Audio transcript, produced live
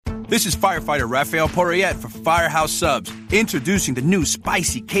This is firefighter Raphael Porriette for Firehouse Subs. Introducing the new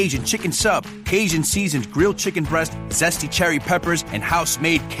spicy Cajun chicken sub. Cajun seasoned grilled chicken breast, zesty cherry peppers, and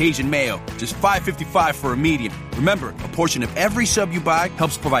house-made Cajun mayo. Just $5.55 for a medium. Remember, a portion of every sub you buy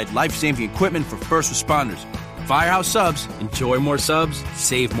helps provide life-saving equipment for first responders. Firehouse Subs. Enjoy more subs,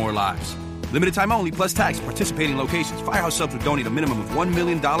 save more lives. Limited time only, plus tax. Participating locations. Firehouse Subs will donate a minimum of $1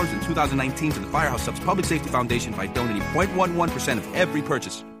 million in 2019 to the Firehouse Subs Public Safety Foundation by donating 0.11% of every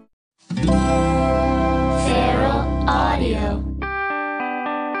purchase. Feral Audio.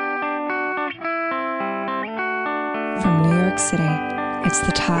 From New York City, it's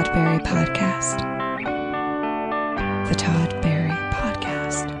the Todd Barry Podcast. The Todd Barry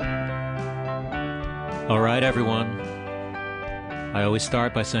Podcast. All right, everyone. I always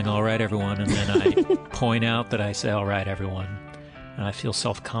start by saying, all right, everyone, and then I point out that I say, all right, everyone. And I feel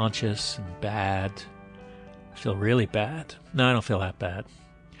self-conscious and bad. I feel really bad. No, I don't feel that bad.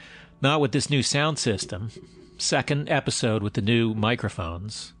 Not with this new sound system. Second episode with the new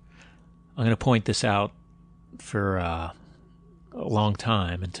microphones. I'm going to point this out for a long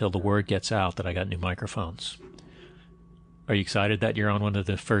time until the word gets out that I got new microphones. Are you excited that you're on one of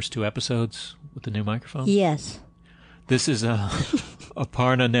the first two episodes with the new microphones? Yes. This is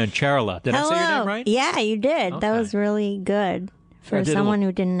Aparna Nancherla. Did I say your name right? Yeah, you did. Okay. That was really good for someone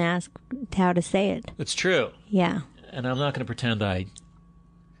who didn't ask how to say it. It's true. Yeah. And I'm not going to pretend I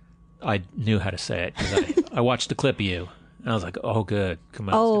knew how to say it, because I watched the clip of you, and I was like, oh, good.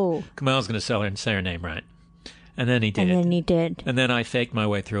 Kamal's going to say her name right. And then he did. And then he did. And then I faked my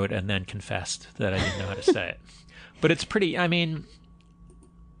way through it and then confessed that I didn't know how to say it. But it's pretty, I mean,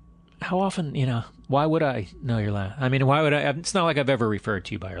 how often, why would I know your last? I mean, why would I? It's not like I've ever referred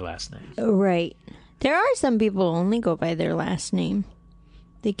to you by your last name. Right. There are some people who only go by their last name.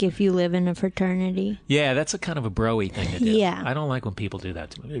 Like if you live in a fraternity. Yeah, that's a kind of a bro-y thing to do. Yeah. I don't like when people do that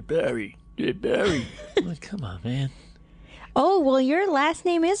to me. Hey, Barry. I'm like, come on, man. Oh, well, your last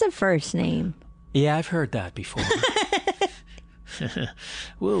name is a first name. Yeah, I've heard that before.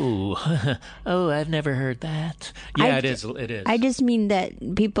 Whoa. Oh, I've never heard that. Yeah, it is. I just mean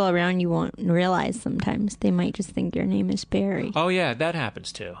that people around you won't realize sometimes. They might just think your name is Barry. Oh, yeah, that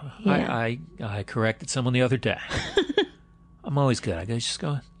happens too. Yeah. I corrected someone the other day. I'm always good. I just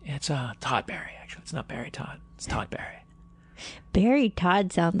go, yeah, it's Todd Barry, actually. It's not Barry Todd. It's Todd Barry. Barry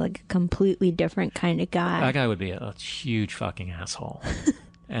Todd sounds like a completely different kind of guy. That guy would be a huge fucking asshole.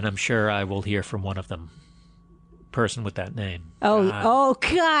 And I'm sure I will hear from one of them. Person with that name. Oh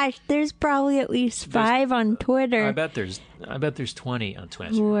gosh, there's probably at least 5 on Twitter. I bet there's 20 on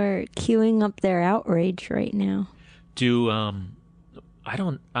Twitter who are queuing up their outrage right now. I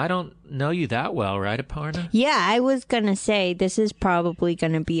don't know you that well, right, Aparna? Yeah, I was gonna say this is probably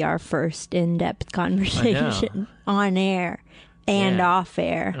gonna be our first in-depth conversation on air and off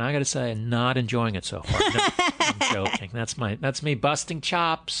air. And I gotta say, I'm not enjoying it so far. No, I'm joking. That's me busting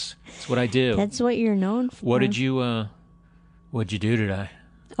chops. That's what I do. That's what you're known for. What'd you do today?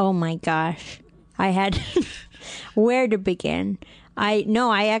 Oh my gosh. I had where to begin. I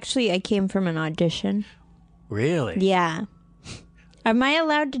came from an audition. Really? Yeah. Am I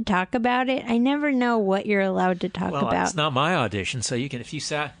allowed to talk about it? I never know what you're allowed to talk about. Well, it's not my audition, so you can, if you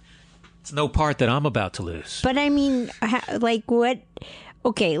sat, it's no part that I'm about to lose. But I mean, like what?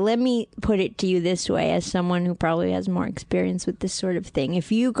 Okay, let me put it to you this way, as someone who probably has more experience with this sort of thing.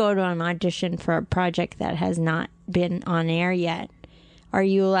 If you go to an audition for a project that has not been on air yet, are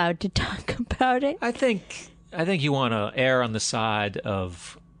you allowed to talk about it? I think you want to err on the side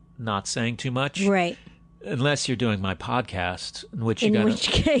of not saying too much. Right. Unless you're doing my podcast, in which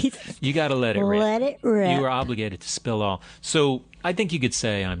case you got to let it rip. Let it rip. You are obligated to spill all. So I think you could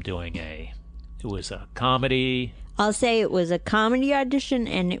say I'm doing it was a comedy. I'll say it was a comedy audition,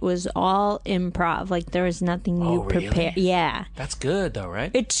 and it was all improv. Like there was nothing you prepared. Really? Yeah, that's good though, right?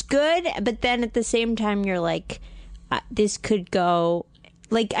 It's good, but then at the same time, you're like, this could go.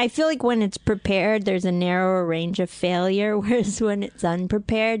 Like, I feel like when it's prepared, there's a narrower range of failure, whereas when it's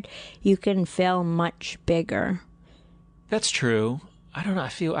unprepared, you can fail much bigger. That's true. I don't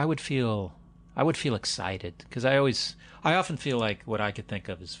know. I would feel excited because I often feel like what I could think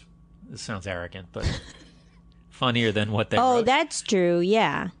of is, this sounds arrogant, but funnier than what they wrote. Oh, that's true.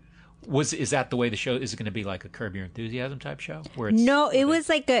 Yeah. Is that the way the show is? It going to be like a Curb Your Enthusiasm type show?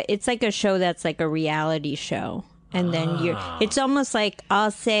 It's like a show that's like a reality show. And then it's almost like,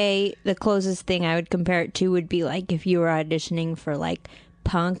 I'll say the closest thing I would compare it to would be like if you were auditioning for like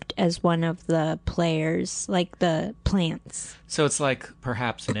Punk'd as one of the players, like the Plants. So it's like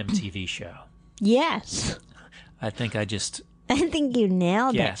perhaps an MTV show. Yes. I think you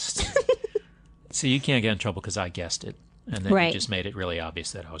nailed it. So you can't get in trouble because I guessed it. And then Right. you just made it really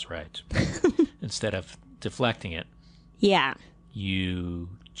obvious that I was right. Instead of deflecting it, Yeah. you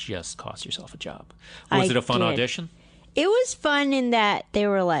just cost yourself a job. Was I it a fun did. audition? It was fun in that they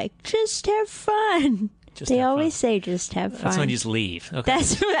were like, just have fun. Just They have always fun. say just have fun. That's when you just leave. Okay.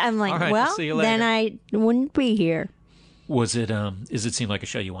 That's what I'm like, All right, well, see you then later. I wouldn't be here. Was it? Does it seem like a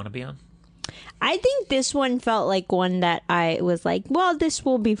show you want to be on? I think this one felt like one that I was like, well, this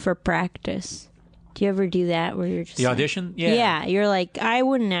will be for practice. Do you ever do that where you're just The like- audition? Yeah. Yeah, you're like, I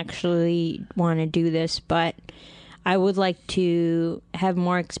wouldn't actually want to do this, but I would like to have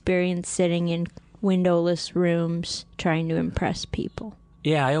more experience sitting in windowless rooms trying to impress people.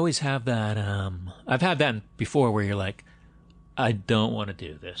 Yeah, I always have that. I've had that before where you're like, I don't want to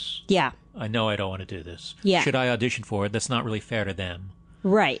do this. Yeah, I know I don't want to do this. Yeah. Should I audition for it? That's not really fair to them.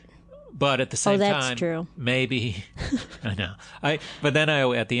 right. But at the same that's time, true. maybe I know. But then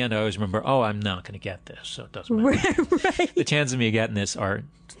at the end I always remember, I'm not going to get this, so it doesn't matter. Right. The chances of me getting this are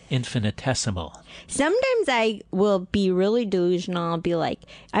infinitesimal. Sometimes I will be really delusional. I'll be like,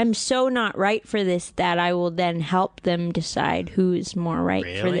 I'm so not right for this that I will then help them decide who is more right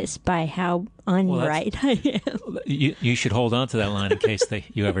for Really? this by how unright I am. You should hold on to that line in case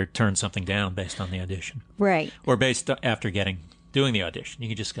you ever turn something down based on the audition, Right. or based after doing the audition. You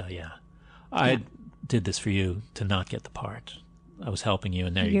can just go, I did this for you to not get the part. I was helping you,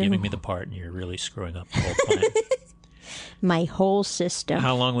 and now you're giving me the part, and you're really screwing up the whole plan. My whole system.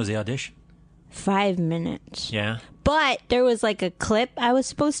 How long was the audition? 5 minutes. Yeah. But there was like a clip I was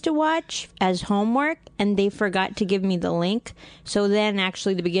supposed to watch as homework, and they forgot to give me the link. So then,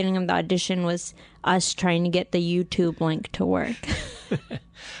 actually, the beginning of the audition was us trying to get the YouTube link to work.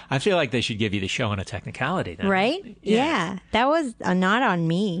 I feel like they should give you the show on a technicality then. Right? Yeah. That was not on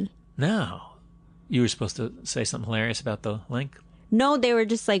me. No. You were supposed to say something hilarious about the link? No, they were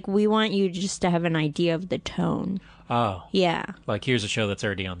just like, we want you just to have an idea of the tone. Oh. Yeah. Like, here's a show that's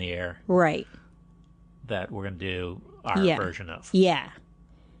already on the air Right. that we're going to do our Yeah. version of. Yeah.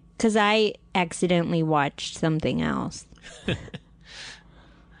 Because I accidentally watched something else.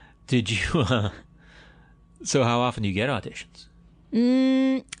 Did you, so how often do you get auditions?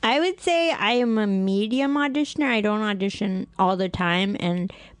 I would say I am a medium auditioner. I don't audition all the time,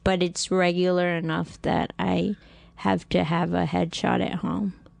 but it's regular enough that I have to have a headshot at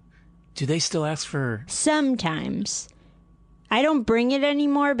home. Do they still ask for... Sometimes. I don't bring it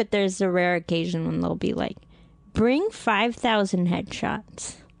anymore, but there's a rare occasion when they'll be like, bring 5,000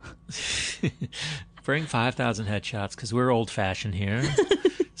 headshots. Bring 5,000 headshots because we're old-fashioned here.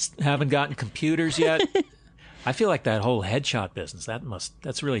 Haven't gotten computers yet. I feel like that whole headshot business,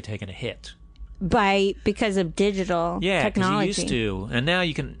 that's really taken a hit. Because of digital Yeah, because technology. you used to. And now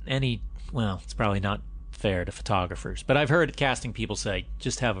you can, well, it's probably not fair to photographers, but I've heard casting people say,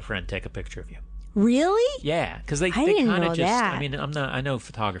 just have a friend take a picture of you. Really? Yeah, because they didn't kind know of just, that. I mean, I know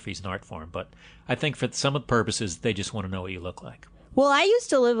photography is an art form, but I think for some of the purposes, they just want to know what you look like. Well, I used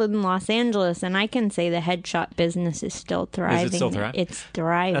to live in Los Angeles, and I can say the headshot business is still thriving. Is it still thriving? It's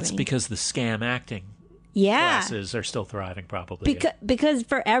thriving. That's because the scam acting yeah. classes are still thriving, probably. Because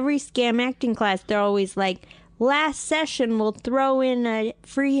for every scam acting class, they're always like, last session we'll throw in a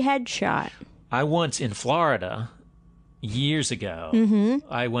free headshot. I once in Florida, years ago,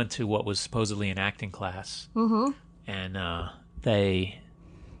 I went to what was supposedly an acting class, and they,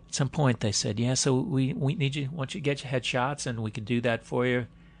 at some point, they said, "Yeah, so we need you, want you to get your headshots, and we can do that for you."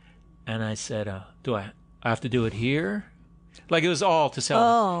 And I said, "Do I have to do it here?" Like it was all to sell.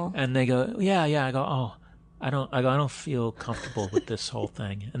 Oh. And they go, "Yeah." I go, "Oh." I don't feel comfortable with this whole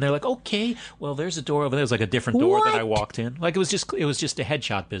thing. And they're like, okay, well, there's a door over there. It was like a different door that I What? walked in. Like it was just a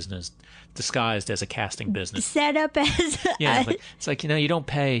headshot business disguised as a casting business. Set up as Yeah, it's like you don't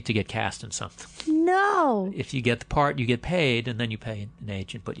pay to get cast in something. no. If you get the part, you get paid, and then you pay an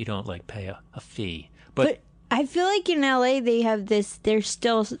agent, but you don't like pay a fee. But I feel like in LA they have this. They're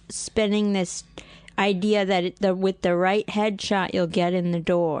still spinning this idea that with the right headshot you'll get in the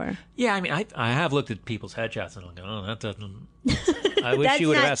door. yeah, I mean, I have looked at people's headshots and I'm going, oh, that doesn't. I wish That's you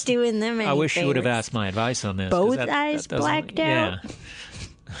would have not asked. doing them any I wish you would have favors. asked my advice on this. 'cause Both that eyes doesn't- blacked out?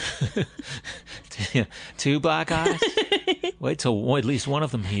 Yeah. Two black eyes. Wait till at least one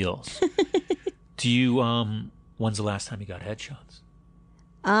of them heals. Do you? When's the last time you got headshots?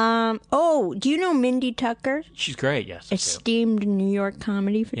 Oh, do you know Mindy Tucker? She's great. Yes. I do. Esteemed New York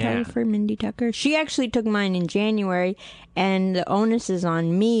comedy photographer Mindy Tucker. She actually took mine in January, and the onus is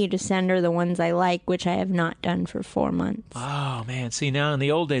on me to send her the ones I like, which I have not done for 4 months. Oh man! See, now in the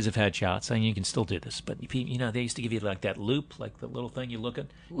old days of headshots, I mean, you can still do this, but they used to give you like that loop, like the little thing you look at,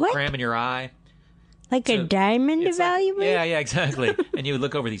 What? cram in your eye. Like a diamond It's like- evaluation? yeah, exactly. And you would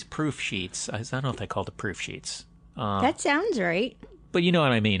look over these proof sheets. I don't know if they called it proof sheets. That sounds right. But you know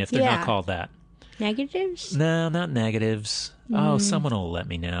what I mean, if they're Yeah. not called that. Negatives? No, not negatives. Oh, someone will let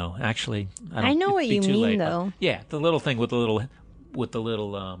me know. Actually, I know it'd what be you too mean, late. though. Yeah, the little thing with the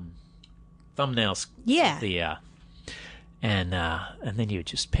little thumbnails. Yeah. And then you would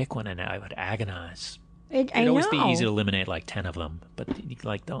just pick one, and I would agonize. I It'd always be know. easy to eliminate like 10 of them, but you,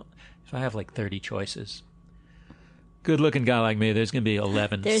 like don't. If I have like 30 choices, good-looking guy like me, there's gonna be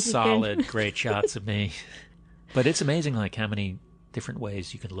 11 There's a solid, great shots of me. But it's amazing, like how many different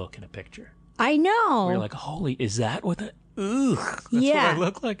ways you can look in a picture. I know. Where you're like, holy, is that what the? Ugh, that's Yeah. what I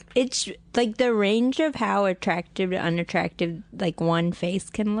look like. It's like the range of how attractive to unattractive like one face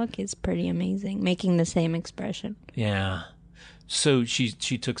can look is pretty amazing, making the same expression. Yeah. So she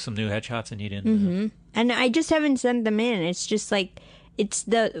took some new headshots and you didn't. Mm-hmm. And I just haven't sent them in. It's just like it's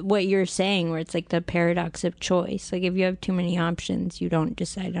what you're saying, where it's like the paradox of choice. Like if you have too many options, you don't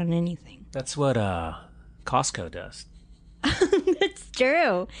decide on anything. That's what Costco does. It's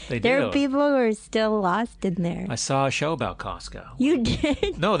true. They There do. are people who are still lost in there. I saw a show about Costco. You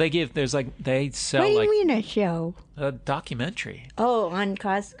did? No, they sell What do you like mean a show? a documentary. Oh, on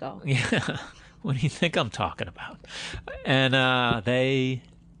Costco. Yeah. What do you think I'm talking about? And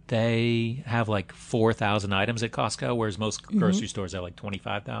they have like 4,000 items at Costco, whereas most grocery stores have like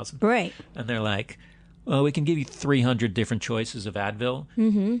 25,000. Right. And they're like, well, we can give you 300 different choices of Advil.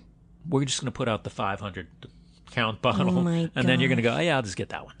 Mm-hmm. We're just going to put out the 500 count bottle. Oh my and then you're going to gosh. go, oh, yeah, I'll just get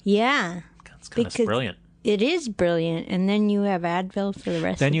that one. Yeah. It's kind of Because- brilliant. It is brilliant. And then you have Advil for the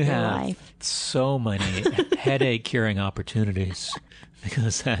rest Then of you your have life. so many headache curing opportunities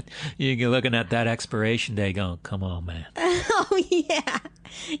because you're looking at that expiration day going, come on, man. Oh, yeah.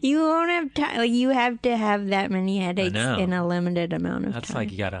 You won't have time. Like, you have to have that many headaches know. in a limited amount of That's time.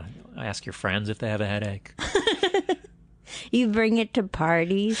 like you got to ask your friends if they have a headache. You bring it to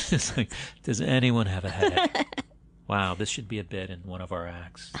parties. It's like, does anyone have a headache? Wow, this should be a bit in one of our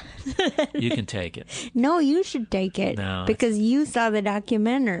acts. You can take it. No, you should take it No, because you saw the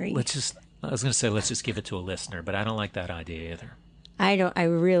documentary. I was going to say, let's just give it to a listener, but I don't like that idea either. I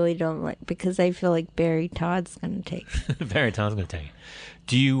really don't like, because I feel like Barry Todd's going to take it. Barry Tom's going to take it.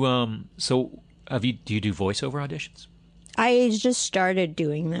 Do you, do you do voiceover auditions? I just started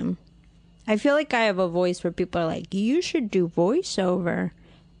doing them. I feel like I have a voice where people are like, you should do voiceover.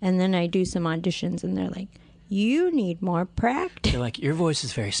 And then I do some auditions and they're like, you need more practice. They're like, your voice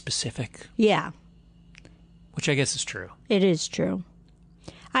is very specific, Yeah, which I guess is true. it is true.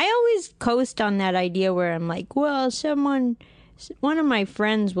 I always coast on that idea where I'm like, well, one of my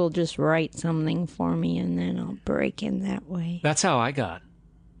friends will just write something for me and then I'll break in that way. That's how I got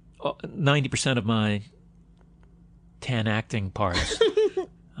 90% of my 10 acting parts.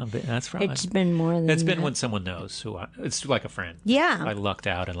 That's from It's been more than It's been that. when someone knows it's like a friend. Yeah. I lucked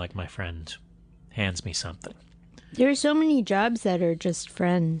out and like my friend hands me something. There are so many jobs that are just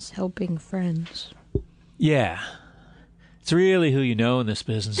friends, helping friends. Yeah. It's really who you know in this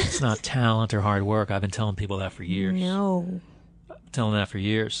business. It's not talent or hard work. I've been telling people that for years. No. Telling that for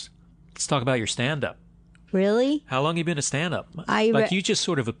years. Let's talk about your stand-up. Really? How long you been a stand-up? I you just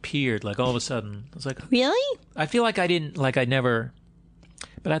sort of appeared, like all of a sudden. I was like, Really? I feel like I never.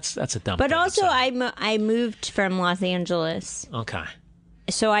 But that's a dumb. But thing to also, say. I moved from Los Angeles, Okay.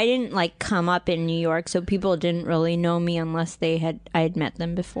 so I didn't like come up in New York, so people didn't really know me unless I had met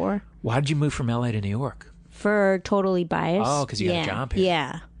them before. Why did you move from LA to New York? For Totally Biased. Oh, 'cause you got a job here.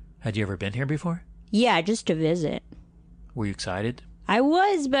 Yeah, Had you ever been here before? yeah, just to visit. Were you excited? I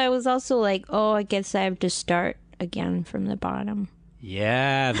was, but I was also like, oh, I guess I have to start again from the bottom.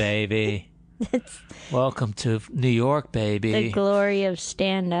 Yeah, baby. Welcome to New York, baby. The glory of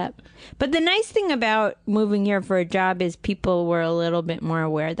stand-up. But the nice thing about moving here for a job is people were a little bit more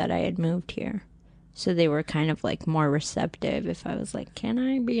aware that I had moved here. So they were kind of like more receptive if I was like, can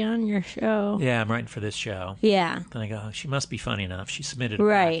I be on your show? Yeah, I'm writing for this show. Yeah. Then I go, she must be funny enough. She submitted a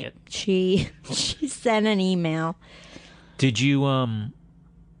Right. packet. She sent an email. Did you,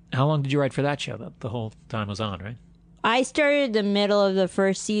 how long did you write for that show? The whole time was on, right? I started the middle of the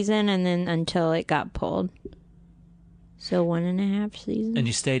first season and then until it got pulled. So 1.5 seasons. And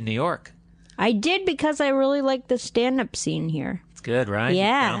you stayed in New York. I did because I really like the stand-up scene here. It's good, right?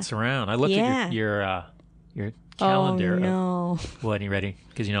 Yeah. You bounce around. I looked Yeah. at your calendar. Oh, no. What, you ready?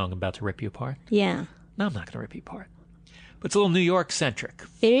 Because you know I'm about to rip you apart. Yeah. No, I'm not going to rip you apart. But it's a little New York-centric.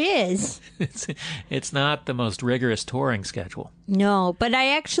 It is. It's not the most rigorous touring schedule. No, but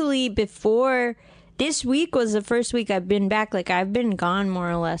I actually, before this week was the first week I've been back. Like, I've been gone more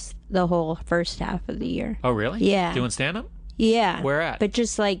or less the whole first half of the year. Oh, really? Yeah. Doing stand-up? Yeah. Where at? But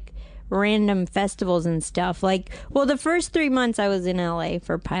just like random festivals and stuff. Like, well, the first 3 months I was in LA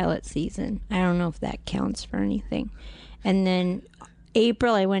for pilot season. I don't know if that counts for anything. And then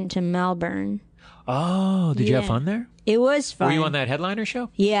April I went to Melbourne. Oh, did you have fun there? It was fun. Were you on that headliner show?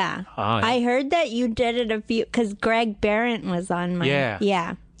 Yeah. Oh, yeah. I heard that you did it a few, because Greg Barrett was on my... Yeah.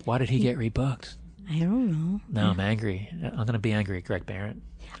 Yeah. Why did he get rebooked? I don't know. No, I'm angry. I'm going to be angry at Greg Barrett.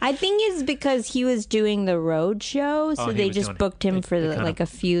 I think it's because he was doing the road show, so he they was just doing booked him for kind of- a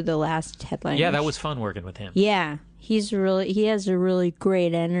few the last headliners. Yeah, that was fun working with him. Yeah, he has a really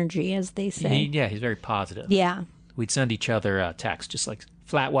great energy, as they say. He's very positive. Yeah. We'd send each other texts, just like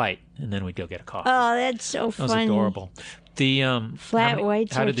flat white, and then we'd go get a coffee. Oh, that's so that was funny. adorable. The Flat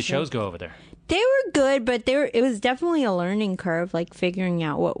whites How are did the so- shows go over there? They were good, but it was definitely a learning curve, like figuring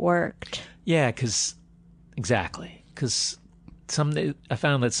out what worked. Yeah, because I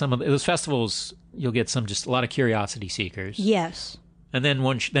found that some of those festivals, you'll get just a lot of curiosity seekers. Yes. And then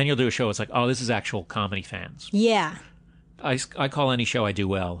then you'll do a show. It's like, oh, this is actual comedy fans. Yeah. I call any show I do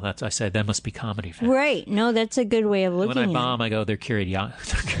well. I said that must be comedy fans. Right. No, that's a good way of looking When I at bomb, I go, they're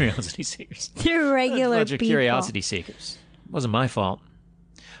curiosity seekers. it. They're regular Bunch of people. curiosity seekers. It wasn't my fault.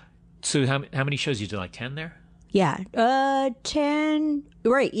 So how many shows you did? Like 10 there? Yeah. 10.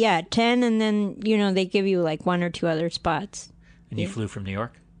 Right. Yeah. 10. And then, they give you like 1 or 2 other spots. And you flew from New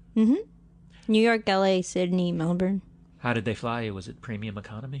York? New York, LA, Sydney, Melbourne. How did they fly you? Was it premium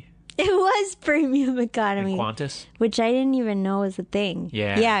economy? It was premium economy. And Qantas? Which I didn't even know was a thing.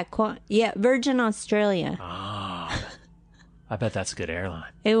 Yeah. Yeah. Virgin Australia. Oh, I bet that's a good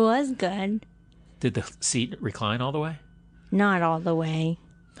airline. It was good. Did the seat recline all the way? Not all the way.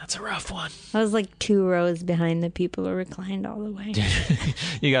 That's a rough one. I was like 2 rows behind the people who reclined all the way.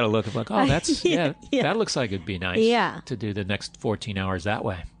 You got to look at like, oh, that's Yeah. that looks like it'd be nice. Yeah. To do the next 14 hours that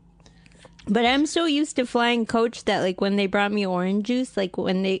way. But I'm so used to flying coach that like when they brought me orange juice, like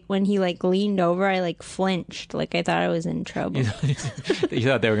when he like leaned over, I like flinched, like I thought I was in trouble. You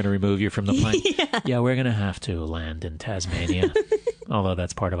thought they were going to remove you from the plane. Yeah, we're going to have to land in Tasmania. Although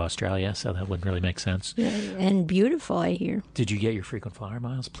that's part of Australia, so that wouldn't really make sense. And beautiful, I hear. Did you get your frequent flyer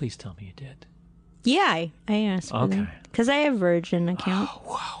miles? Please tell me you did. Yeah, I asked for them. Okay. Because I have Virgin account.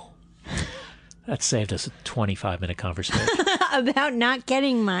 Wow. That saved us a 25-minute conversation. About not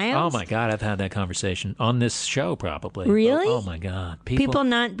getting miles? Oh, my God. I've had that conversation on this show, probably. Really? Oh, my God. People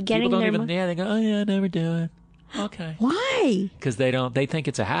not getting people don't their even, money? yeah, they go, oh, yeah, I never do it. Okay. Why? Because they think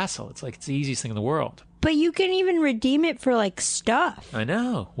it's a hassle. It's like it's the easiest thing in the world. But you can even redeem it for like stuff. I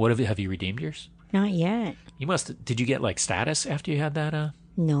know. Have you redeemed yours? Not yet. You must. Did you get like status after you had that?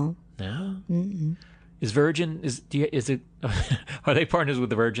 No. No. Mm-mm. Is Virgin is it? Are they partners with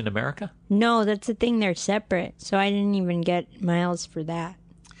the Virgin America? No, that's the thing. They're separate. So I didn't even get miles for that.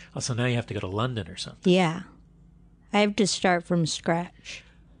 Oh, so now you have to go to London or something. Yeah. I have to start from scratch.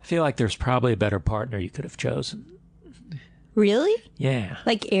 I feel like there's probably a better partner you could have chosen. Really? Yeah.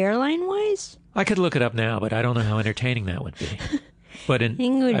 Like airline wise? I could look it up now, but I don't know how entertaining that would be. But think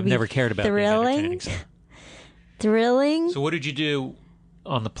it would I've be never cared about being thrilling. entertaining. So. Thrilling? So what did you do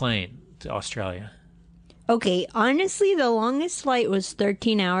on the plane to Australia? Okay, honestly, the longest flight was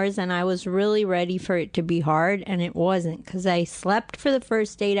 13 hours, and I was really ready for it to be hard, and it wasn't, because I slept for the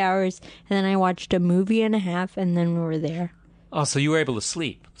first 8 hours, and then I watched a movie and a half, and then we were there. Oh, so you were able to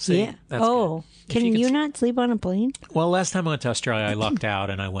sleep. See, yeah. That's oh, good. can you not sleep on a plane? Well, last time I went to Australia, I lucked out,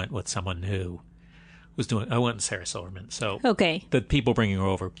 and I went with someone who was I went with Sarah Silverman. So Okay. the people bringing her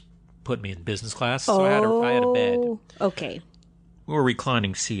over put me in business class, so I had a bed. Okay. Or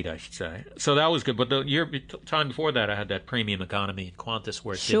reclining seat, I should say. So that was good. But the time before that, I had that premium economy in Qantas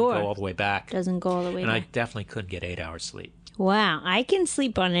where it didn't go all the way back. Doesn't go all the way And back. I definitely couldn't get 8 hours sleep. Wow, I can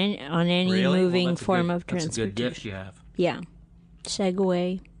sleep on any Really? moving Well, that's form a of good, transportation. That's a good gift you have. Yeah.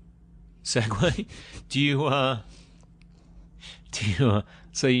 Segway. Segway?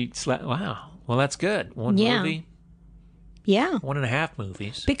 So you slept, wow. Well, that's good. One movie? Yeah. 1.5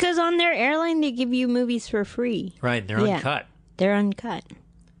 movies. Because on their airline, they give you movies for free. Right, and they're Yeah. uncut. They're uncut.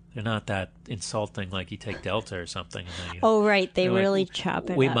 They're not that insulting like you take Delta or something. And then Oh, right. They they're like, really chop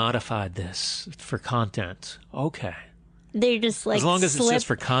it We up. modified this for content. Okay. They just like As long as it's slip just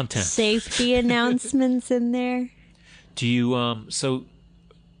for content. safety announcements in there. Do you, so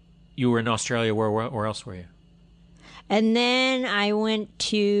you were in Australia, where else were you? And then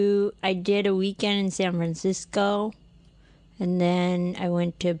I did a weekend in San Francisco. And then I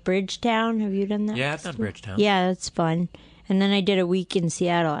went to Bridgetown. Have you done that? Yeah, I've done Bridgetown. Yeah, that's fun. And then I did a week in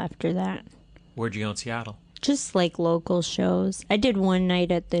Seattle after that. Where'd you go in Seattle? Just like local shows. I did one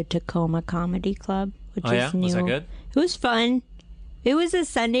night at the Tacoma Comedy Club, which Oh, yeah? is new. Was that good? It was fun. It was a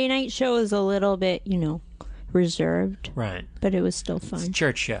Sunday night show. It was a little bit, reserved, Right. but it was still fun.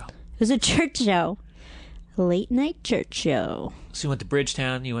 Church show. It was a church show. A late night church show. So you went to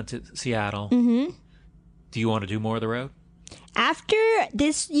Bridgetown, you went to Seattle. Mm-hmm. Do you want to do more of the road? After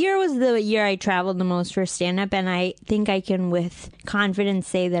this year was the year I traveled the most for stand-up, and I think I can with confidence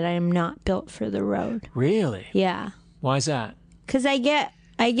say that I am not built for the road. Really? Yeah. Why is that? Because I get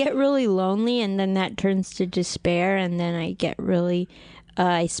really lonely, and then that turns to despair, and then I get really,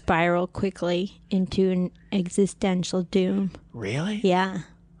 I spiral quickly into an existential doom. Really? Yeah.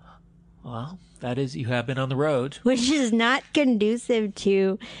 Well, that is, you have been on the road. Which is not conducive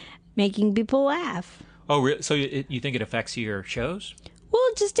to making people laugh. Oh, really? So you think it affects your shows? Well,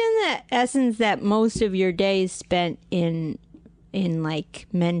 just in the essence that most of your day is spent in like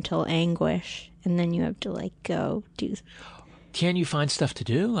mental anguish, and then you have to like go do. Can you find stuff to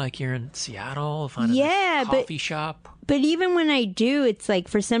do? Like you're in Seattle, find Yeah, a coffee shop? But even when I do, it's like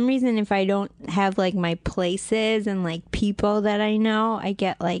for some reason, if I don't have like my places and like people that I know, I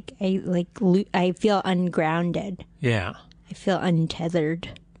get like I feel ungrounded. Yeah. I feel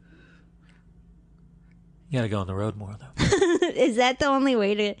untethered. You got to go on the road more, though. Is that the only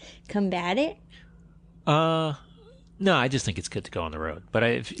way to combat it? No, I just think it's good to go on the road. But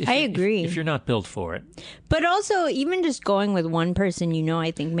I agree. If you're not built for it. But also, even just going with one person,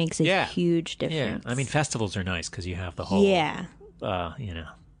 I think makes a huge difference. Yeah, I mean, festivals are nice because you have the whole,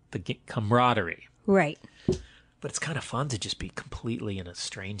 the camaraderie. Right. But it's kind of fun to just be completely in a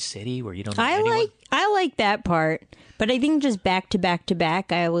strange city where you don't know anyone. I like that part. But I think just back to back to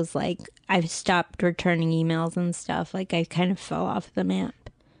back, I was like, I've stopped returning emails and stuff. Like, I kind of fell off the map.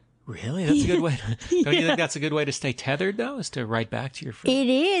 Really? That's a good way to... Don't you think that's a good way to stay tethered, though, is to write back to your friends? It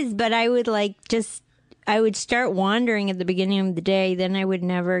is, but I would I would start wandering at the beginning of the day, then I would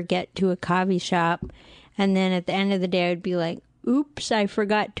never get to a coffee shop, and then at the end of the day, I would be like, oops, I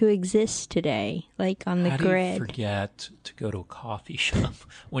forgot to exist today, like on the grid. How do you forget to go to a coffee shop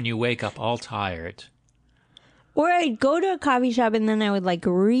when you wake up all tired? Or I'd go to a coffee shop and then I would like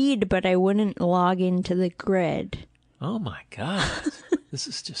read, but I wouldn't log into the grid. Oh my God. This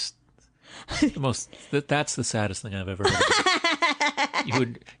is just the most, that's the saddest thing I've ever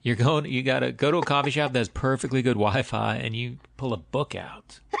heard. You gotta go to a coffee shop that has perfectly good Wi-Fi and you pull a book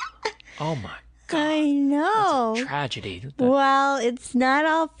out. Oh my God. I know. That's a tragedy. Well, it's not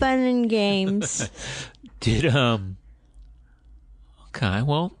all fun and games. Okay,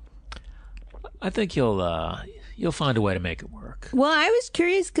 well, I think you'll find a way to make it work. Well, I was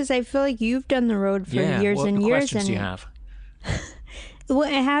curious because I feel like you've done the road for years and years. Questions do you have?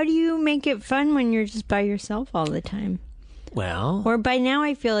 Well, how do you make it fun when you're just by yourself all the time? Well, or by now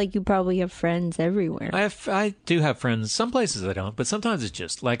I feel like you probably have friends everywhere. I do have friends. Some places I don't, but sometimes it's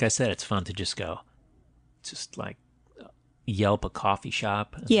just, like I said, it's fun to just go. Just like Yelp a coffee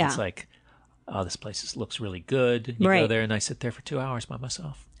shop. And it's like, oh, this place looks really good. You go there and I sit there for 2 hours by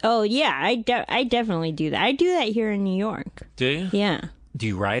myself. Oh, yeah, I definitely do that. I do that here in New York. Do you? Yeah. Do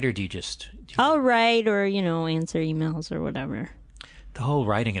you write or do you just... I'll write or, answer emails or whatever. The whole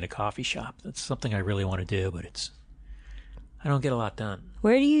writing at a coffee shop, that's something I really want to do, but I don't get a lot done.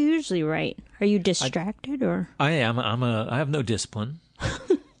 Where do you usually write? Are you distracted or? I am. I have no discipline.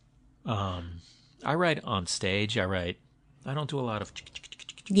 I write on stage. I don't do a lot of...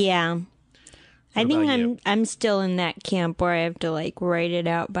 Yeah. I think I'm still in that camp where I have to like write it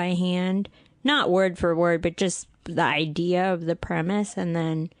out by hand. Not word for word, but just the idea of the premise,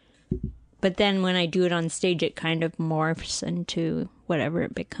 but then when I do it on stage, it kind of morphs into whatever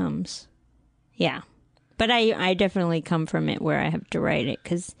it becomes. Yeah. But I definitely come from it where I have to write it,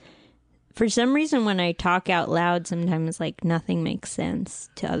 because for some reason when I talk out loud, sometimes like nothing makes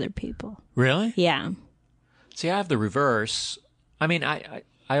sense to other people. Really? Yeah. See, I have the reverse. I mean, I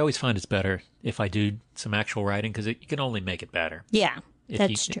always find it's better if I do some actual writing, because you can only make it better. Yeah,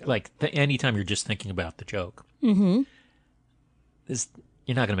 that's true. Like anytime you're just thinking about the joke. Mm-hmm.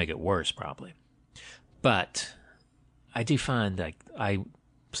 You're not going to make it worse, probably. But I do find like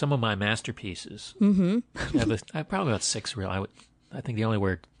some of my masterpieces. Mm-hmm. I have probably about 6 real. I think the only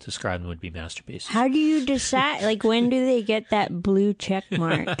word to describe them would be masterpieces. How do you decide? Like, when do they get that blue check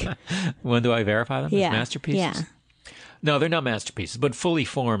mark? When do I verify them as masterpieces? Yeah. No, they're not masterpieces, but fully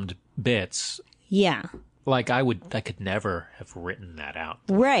formed bits. Yeah. Like I could never have written that out.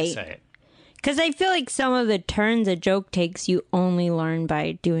 Right. Say it. Because I feel like some of the turns a joke takes, you only learn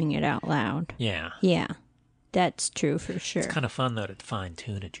by doing it out loud. Yeah. Yeah. That's true for sure. It's kind of fun, though, to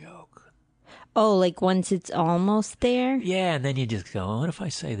fine-tune a joke. Oh, like once it's almost there? Yeah, and then you just go, what if I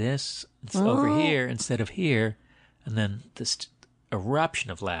say this? It's over here instead of here. And then this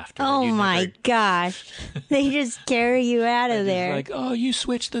eruption of laughter. Oh, my gosh. They just carry you out of there. Like, oh, you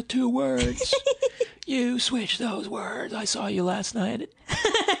switched the 2 words. You switched those words. I saw you last night.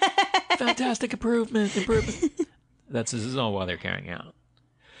 fantastic improvement. This is all while they're carrying out.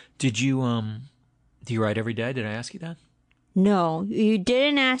 Did you do you write every day? Did I ask you that? No, you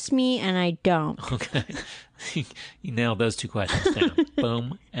didn't ask me, and I don't. Okay. You nailed those two questions down.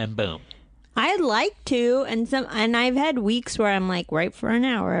 Boom and boom. I'd like to, and I've had weeks where I'm like, write for an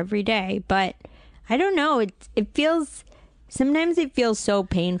hour every day, but I don't know. Sometimes it feels so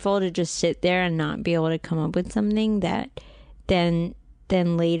painful to just sit there and not be able to come up with something that then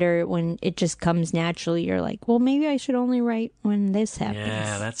later when it just comes naturally, you're like, well, maybe I should only write when this happens.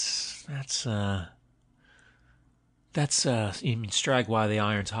 Yeah, that's you mean strike while the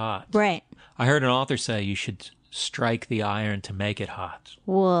iron's hot. Right. I heard an author say you should strike the iron to make it hot.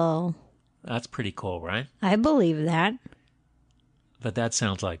 Whoa. That's pretty cool, right? I believe that. But that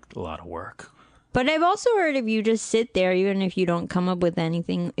sounds like a lot of work. But I've also heard if you just sit there, even if you don't come up with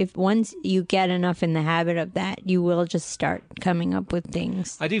anything, if once you get enough in the habit of that, you will just start coming up with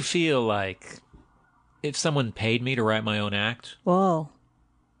things. I do feel like if someone paid me to write my own act, Whoa.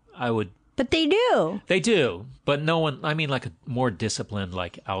 I would. But they do. They do, but no one. I mean, like a more disciplined,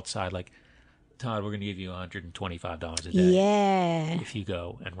 like outside, like Todd, we're going to give you $125 a day. Yeah. If you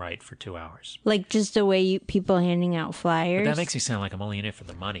go and write for 2 hours. Like just the way people handing out flyers. But that makes me sound like I'm only in it for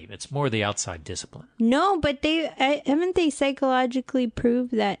the money. It's more the outside discipline. No, but haven't they psychologically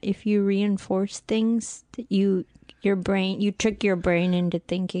proved that if you reinforce things, that you trick your brain into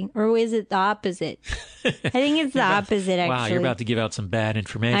thinking, or is it the opposite? I think it's the opposite. Actually, wow, you're about to give out some bad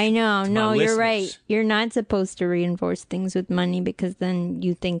information. I know. No, you're listeners. right. You're not supposed to reinforce things with money because then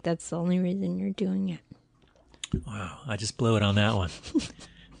you think that's the only reason you're doing it. Wow, I just blew it on that one.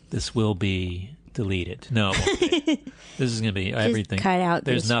 This will be deleted. No, it won't be. This is going to be everything. Cut out.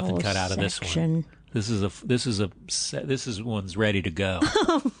 There's this nothing whole cut out of this one. This is one's ready to go.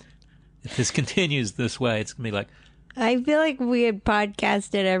 If this continues this way, it's going to be like. I feel like we had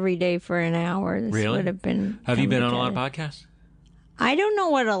podcasted every day for an hour. This really? would have been. Have you been on a lot of podcasts? I don't know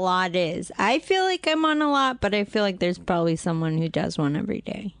what a lot is. I feel like I'm on a lot, but I feel like there's probably someone who does one every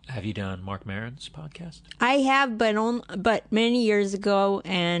day. Have you done Mark Maron's podcast? I have, but many years ago,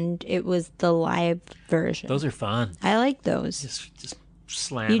 and it was the live version. Those are fun. I like those. Just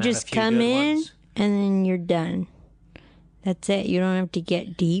slam. You out just a few come good in, ones. and then you're done. That's it. You don't have to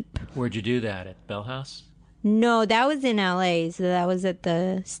get deep. Where'd you do that? At Bell House? No, that was in L.A., so that was at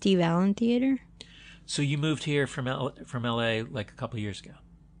the Steve Allen Theater. So you moved here from L.A. like a couple of years ago?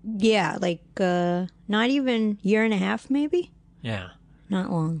 Yeah, like not even a year and a half, maybe? Yeah. Not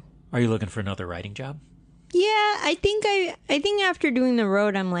long. Are you looking for another writing job? Yeah, I think after doing the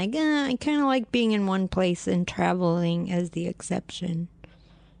road, I'm like, I kind of like being in one place and traveling as the exception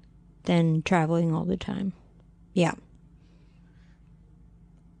than traveling all the time. Yeah.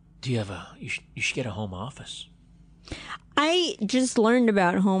 Do you have you should get a home office. I just learned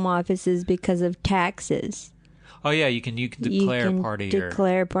about home offices because of taxes. Oh yeah, you can declare part of your.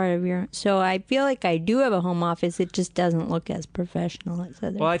 Declare part of your. So I feel like I do have a home office. It just doesn't look as professional as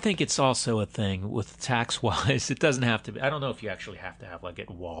other. Well, I think it's also a thing with tax-wise. It doesn't have to be. I don't know if you actually have to have like it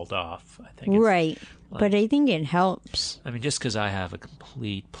walled off. I think it's, right, but I think it helps. I mean, just because I have a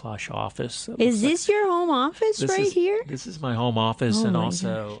complete plush office. Is this your home office here? This is my home office, Oh and my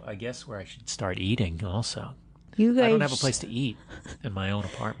also I guess where I should start eating. Also, you guys I don't have a place to eat in my own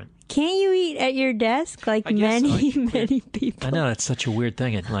apartment. Can't you eat at your desk like many people? I know that's such a weird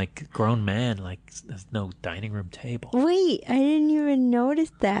thing. And like grown man, like there's no dining room table. Wait, I didn't even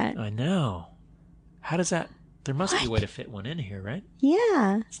notice that. I know. How does that? There must be a way to fit one in here, right?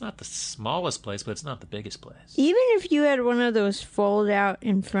 Yeah. It's not the smallest place, but it's not the biggest place. Even if you had one of those fold out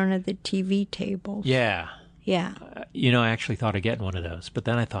in front of the TV tables. Yeah. Yeah. I actually thought of getting one of those, but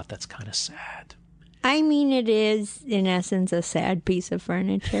then I thought that's kind of sad. I mean, it is, in essence, a sad piece of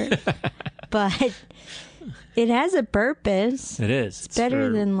furniture. But it has a purpose. It is. It's better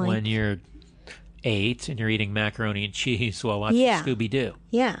than like... when you're 8 and you're eating macaroni and cheese while watching Scooby-Doo.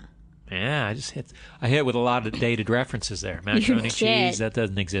 Yeah. Yeah, I hit with a lot of dated references there. Macaroni and cheese, that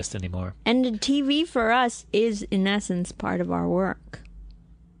doesn't exist anymore. And the TV for us is, in essence, part of our work.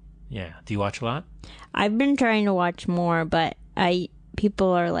 Yeah. Do you watch a lot? I've been trying to watch more, but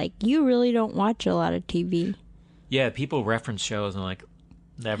people are like, you really don't watch a lot of TV. Yeah, people reference shows and like,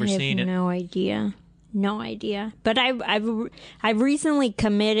 never seen it. No idea. But I've recently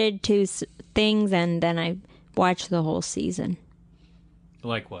committed to things, and then I watched the whole season.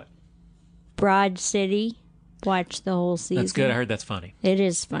 Like what? Broad City. Watched the whole season. That's good. I heard that's funny. It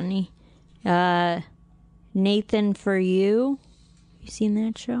is funny. Nathan For You. You seen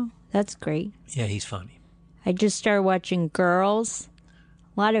that show? That's great. Yeah, he's funny. I just started watching Girls.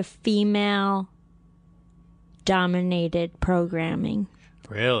 A lot of female dominated programming.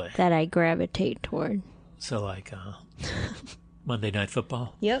 Really? that I gravitate toward. So like Monday Night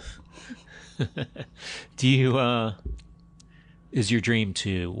Football? Yep. Do you, what is your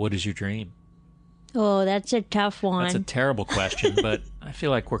dream? Oh, that's a tough one. That's a terrible question, but I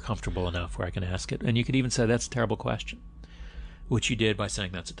feel like we're comfortable enough where I can ask it. And you could even say that's a terrible question, which you did by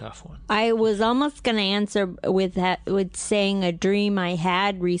saying that's a tough one. I was almost going to answer with saying a dream I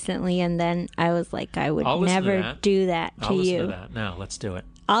had recently, and then I was like, I would never do that to I'll you. listen to that. No, let's do it.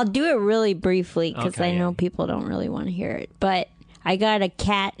 I'll do it really briefly because Okay, I know yeah. people don't really want to hear it. But I got a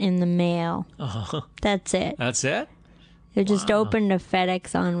cat in the mail. That's it. That's it? They just opened a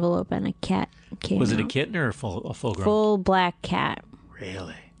FedEx envelope and a cat came Was it a out. kitten or a full grown? Full black cat.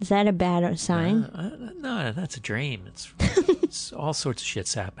 Really? Is that a bad sign? No, that's a dream. It's all sorts of shit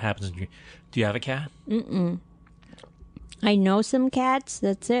happens in dreams. Do you have a cat? I know some cats.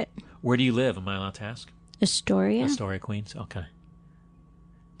 That's it. Where do you live? Am I allowed to ask? Astoria. Astoria, Queens. Okay.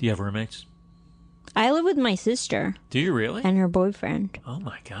 Do you have roommates? I live with my sister Do you really? and her boyfriend. Oh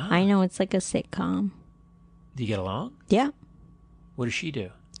my god. I know, it's like a sitcom. Do you get along? Yeah. What does she do?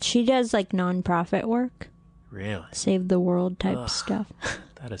 She does like nonprofit work, Really? save the world type stuff.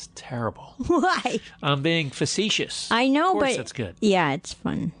 That is terrible. Why? I'm being facetious. I know, of course but that's good. yeah, it's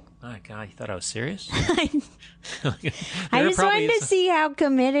fun. My God, you thought I was serious? I just wanted to see how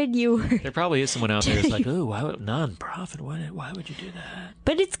committed you were. There probably is someone out there who's like, "Ooh, why would nonprofit? Why would you do that?"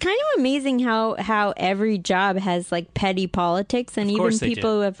 But it's kind of amazing how every job has like petty politics, and Of even course they people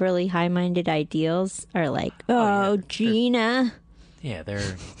do. who have really high-minded ideals are like, yeah, "Oh, they're- Gina." Yeah,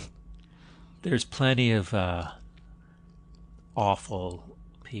 there's plenty of awful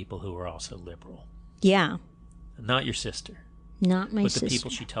people who are also liberal. Yeah, Not your sister, not my but sister. the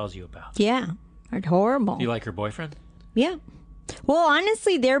people she tells you about. Yeah, are horrible. Do you like her boyfriend? Yeah. Well,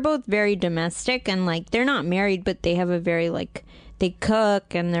 honestly, they're both very domestic and like they're not married, but they have a very like they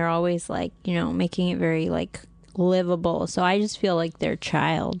cook and they're always like, you know, making it very like livable. So I just feel like their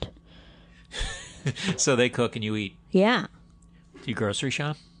child. So they cook and you eat. Yeah. Do you grocery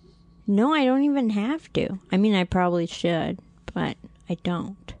shop? No, I don't even have to. I mean, I probably should, but I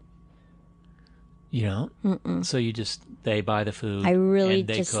don't. You don't? Mm-mm. So they buy the food. I really and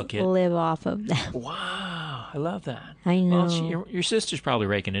they just cook it. live off of that. Wow, I love that. I know. Well, your sister's probably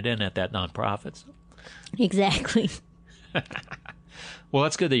raking it in at that nonprofit. So. Exactly. Well,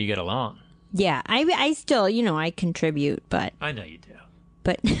 that's good that you get along. Yeah, I still, you know, I contribute, but I know you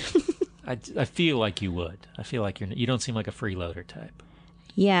do. I feel like you would. I feel like you don't seem like a freeloader type.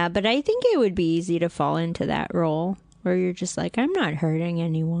 yeah, but I think it would be easy to fall into that role where you're just like, I'm not hurting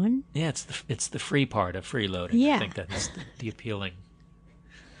anyone. Yeah, it's the free part of freeloading. Yeah. I think that's the appealing.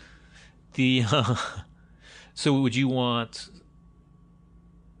 So would you want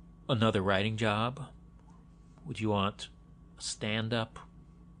another writing job? Would you want a stand-up?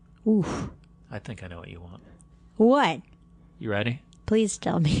 Oof. I think I know what you want. What? You ready? Please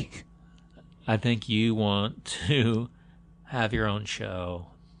tell me. I think you want to have your own show.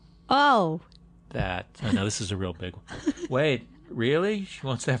 Oh, That I know this is a real big one. Wait, really? She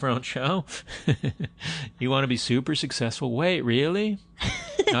wants to have her own show? You want to be super successful? Wait, really?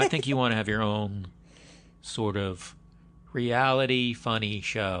 No, I think you want to have your own sort of reality funny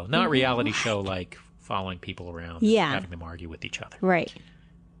show. Not reality show like following people around Yeah. and having them argue with each other. right.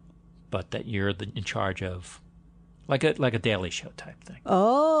 But that you're in charge of like a Daily Show type thing.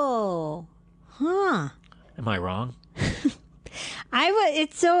 Oh, huh. Am I wrong?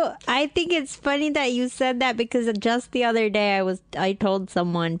 I think it's funny that you said that because just the other day I told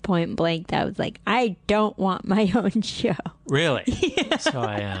someone point blank that I was like, I don't want my own show. Really? Yeah. So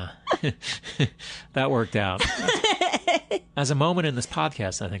that worked out. As a moment in this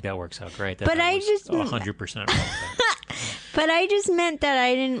podcast, I think that works out great. But I just 100% wrong. But I just meant that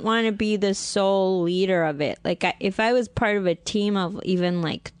I didn't want to be the sole leader of it. Like, if I was part of a team of even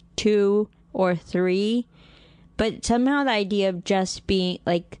like 2 or 3, but somehow the idea of just being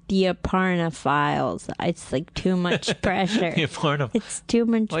like the Aparna Files, it's like too much pressure. The Aparna. It's too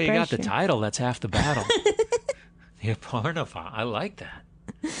much Well, you pressure. got the title. That's half the battle. The Aparna File. I like that.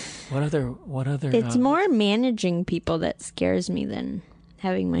 What other? It's more managing people that scares me than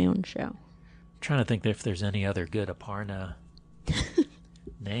having my own show. Trying to think if there's any other good Aparna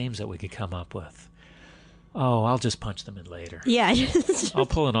names that we could come up with. Oh, I'll just punch them in later. Yeah. Just I'll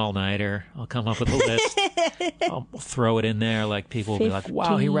pull an all-nighter. I'll come up with a list. I'll throw it in there. Like people will be like,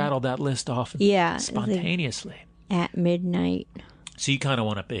 "Wow, he 15. rattled that list off Yeah, spontaneously." at midnight. So you kind of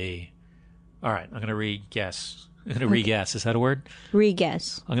want to be. All right, I'm going to re-guess. I'm going to re-guess. Is that a word?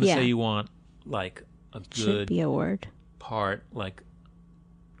 Re-guess. I'm going to Yeah. say you want like a Should good be a word. part, like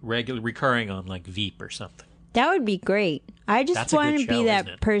recurring on like Veep or something. That would be great. I just That's a want good to be show, that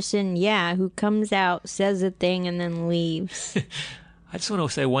isn't it? person, who comes out, says a thing, and then leaves. I just want to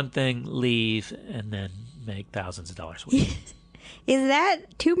say one thing, leave, and then make thousands of dollars with it. Is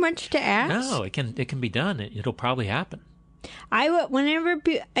that too much to ask? No, it can be done. It'll probably happen.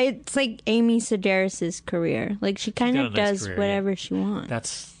 It's like Amy Sedaris's career. Like she kind got of a nice does career, whatever she wants.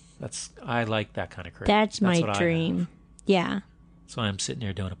 That's I like that kind of career. That's my what I dream. have. Yeah. That's why I'm sitting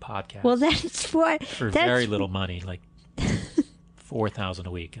here doing a podcast. Well, that's what. for that's, very little money, like $4,000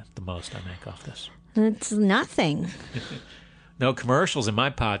 a week at the most I make off this. That's nothing. No commercials in my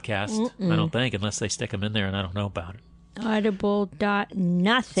podcast. I don't think, unless they stick them in there and I don't know about it. Audible dot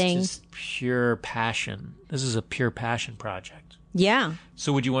nothing. It's just pure passion. This is a pure passion project. Yeah.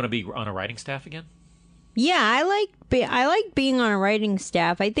 So would you want to be on a writing staff again? Yeah, I like being on a writing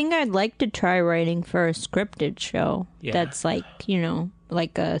staff. I think I'd like to try writing for a scripted show that's like,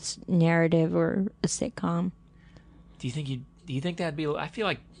 like a narrative or a sitcom. Do you think that'd be? I feel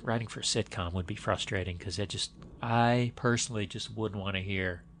like writing for a sitcom would be frustrating because I personally just wouldn't want to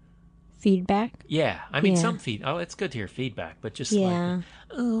hear. Feedback? Yeah, I mean Yeah. some feed. Oh, it's good to hear feedback, but just Yeah. like,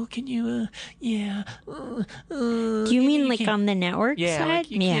 oh, can you? Yeah. Do you mean like on the network Yeah, side?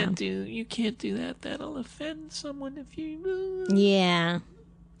 like you can't do that. That'll offend someone if you. Yeah.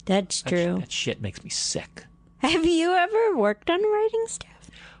 That's true. That shit makes me sick. Have you ever worked on a writing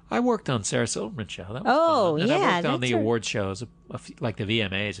staff? I worked on Sarah Silverman's show. That was Oh, fun. And I yeah, worked on that's the a- award shows, like the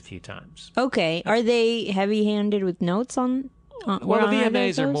VMAs, a few times. Okay. Are they heavy-handed with notes on? Well, the on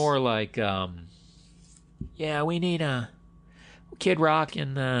VMAs are those? more like, we need Kid Rock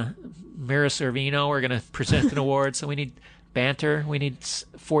and Mira Sorvino. We're going to present an award, so we need banter. We need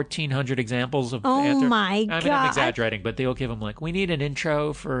 1,400 examples of Oh banter. my I mean, God. I'm exaggerating, but they'll give them like, we need an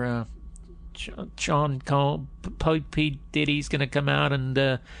intro for Sean Cole. P. Diddy's going to come out,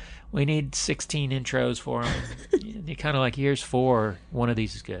 and we need 16 intros for him. You're kind of like, here's 4. One of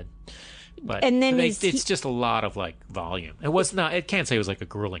these is good. But And then it's just a lot of like volume. It was not. It can't say it was like a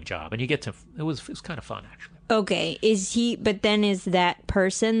grueling job, and you get to. It was kind of fun actually. Okay. But then is that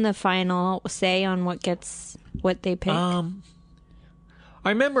person the final say on what they pick? I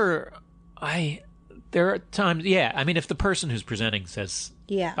remember. There are times. Yeah, I mean, if the person who's presenting says,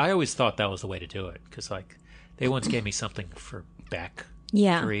 Yeah. I always thought that was the way to do it because like they once gave me something for Beck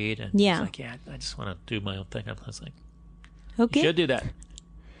Yeah. to read, and Yeah. it's like, yeah, I just want to do my own thing. I was like, Okay. you should do that.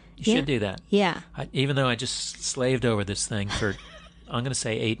 You should do that. Yeah. Even though I just slaved over this thing for, I'm going to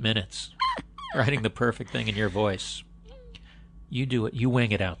say 8 minutes, writing the perfect thing in your voice. You do it. You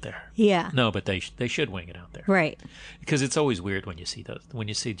wing it out there. Yeah. No, but they should wing it out there. Right. Because it's always weird when you see those. When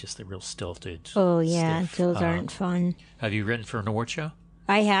you see just the real stilted. Oh, yeah. stiff, Those aren't fun. Have you written for an award show?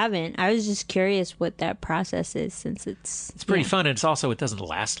 I haven't. I was just curious what that process is since it's It's pretty fun, and it doesn't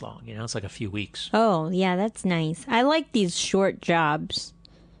last long. It's like a few weeks. Oh, yeah, that's nice. I like these short jobs.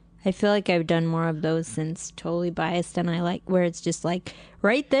 I feel like I've done more of those since Totally Biased, and I like where it's just like,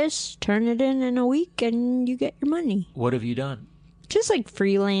 write this, turn it in a week, and you get your money. What have you done? Just like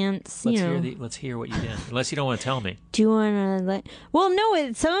freelance, Let's hear what you did. Unless you don't want to tell me. Do you want to Well,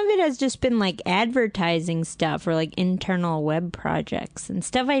 no, some of it has just been like advertising stuff or like internal web projects and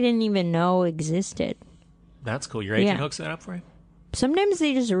stuff I didn't even know existed. That's cool. Your agent Yeah. hooks that up for you? Sometimes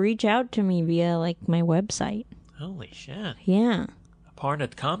they just reach out to me via like my website. Holy shit. Yeah.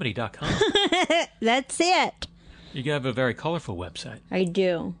 Parnetcomedy.com. That's it. You have a very colorful website. I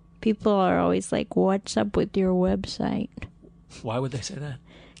do. People are always like, what's up with your website? Why would they say that?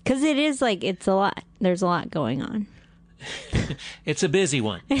 Because it is like, it's a lot. There's a lot going on. It's a busy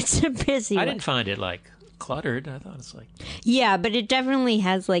one. It's a busy I one. didn't find it like cluttered. I thought it's like, Yeah, but it definitely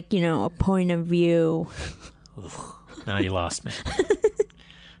has like, a point of view. now you lost me.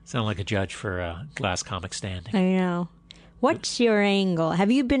 Sound like a judge for Glass Comic Standing. I know. What's your angle? Have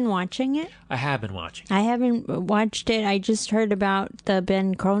you been watching it? I have been watching. I haven't watched it. I just heard about the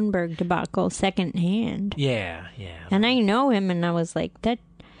Ben Kronberg debacle secondhand. Yeah. And I know him, and I was like, that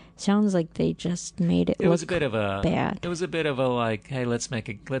sounds like they just made it It look was a bit of a bad. It was a bit of a like, hey, let's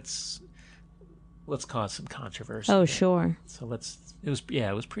cause some controversy. Oh, sure. So it was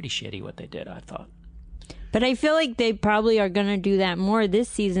pretty shitty what they did, I thought. But I feel like they probably are going to do that more this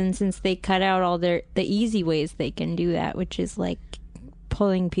season since they cut out all the easy ways they can do that, which is like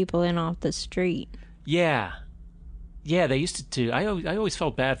pulling people in off the street. Yeah, they used to do. I always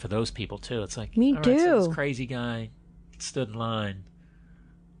felt bad for those people too. It's like, Me all right, so too. this crazy guy stood in line.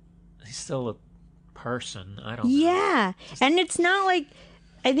 He's still a person. I don't know. Yeah. And it's not like,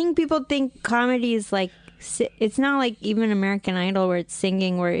 I think people think comedy is like, it's not like even American Idol where it's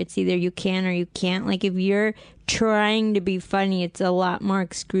singing where it's either you can or you can't. Like if you're trying to be funny, it's a lot more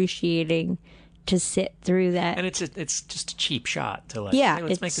excruciating to sit through that. And it's just a cheap shot to like, Yeah, hey,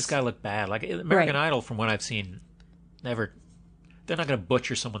 let's make this guy look bad. Like American Idol, from what I've seen, they're not going to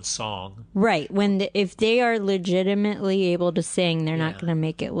butcher someone's song. Right. If they are legitimately able to sing, they're not going to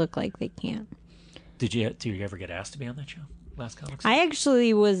make it look like they can't. Do you ever get asked to be on that show? Last Comics? I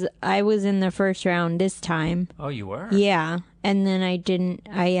actually was in the first round this time. Oh, you were? Yeah. And then I didn't.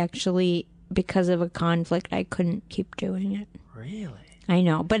 I actually, because of a conflict, I couldn't keep doing it. Really? I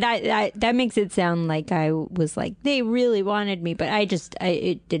know, but I that makes it sound like I was like they really wanted me, but I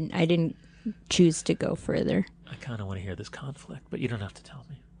didn't choose to go further. I kind of want to hear this conflict, but you don't have to tell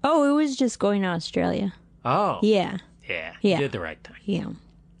me. Oh, it was just going to Australia. Oh. Yeah. Yeah. Yeah. You did the right thing. Yeah.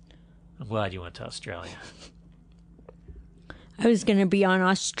 I'm glad you went to Australia. I was going to be on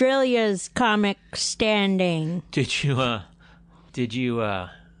Australia's comic standing. Did you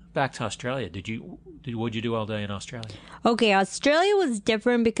back to Australia? What'd you do all day in Australia? Okay, Australia was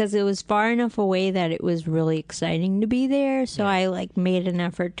different because it was far enough away that it was really exciting to be there. So I like made an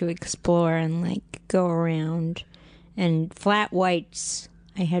effort to explore and like go around. And flat whites.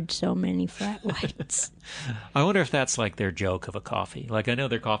 I had so many flat whites. I wonder if that's like their joke of a coffee. Like, I know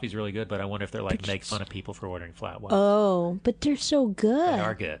their coffee's really good, but I wonder if they're like make fun of people for ordering flat whites. Oh, but they're so good. They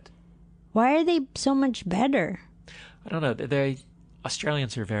are good. Why are they so much better? I don't know.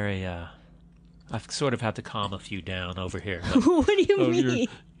 Australians are very. I've sort of had to calm a few down over here. Like, What do you mean?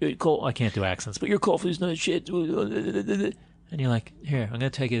 I can't do accents, but your coffee's not shit. And you're like, here, I'm going to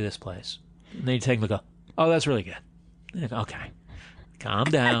take you to this place. And then you take them and go, oh, that's really good. And go, okay, calm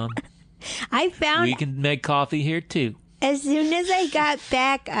down. I found We can make coffee here too. as soon as I got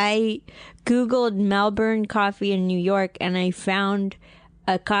back, I Googled Melbourne coffee in New York, and I found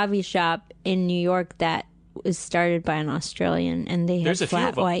a coffee shop in New York that was started by an Australian, and they had There's a few flat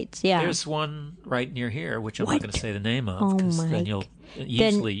of them. whites. Yeah, There's one right near here, which I'm What? not going to say the name of, Oh because my then you'll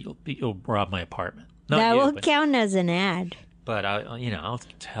rob my apartment. Not that you, will but, count as an ad. but I'll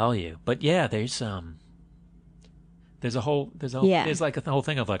tell you. But yeah, there's like a whole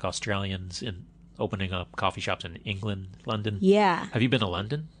thing of like Australians in opening up coffee shops in England, London. Yeah, Have you been to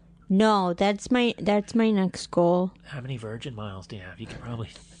London? no, that's my next goal. How many Virgin Miles do you have? You can probably.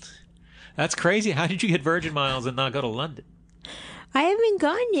 That's crazy. How did you get Virgin Miles and not go to London? I haven't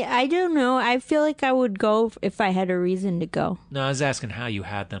gone yet. I don't know. I feel like I would go if I had a reason to go. No, I was asking how you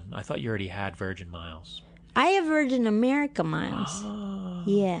had them. I thought you already had Virgin Miles. I have Virgin America miles. Oh.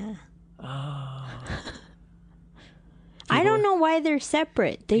 Yeah. Oh. I don't know why they're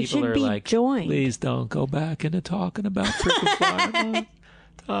separate. They People should are be like, joined. please don't go back into talking about frequent flyer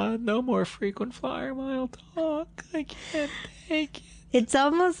mile. No more frequent flyer mile talk. I can't take it. It's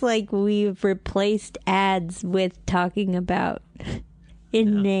almost like we've replaced ads with talking about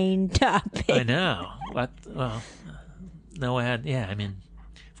inane topics. I know. No ad. Yeah, I mean,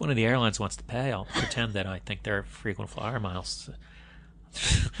 if one of the airlines wants to pay, I'll pretend that I think they're frequent flyer miles.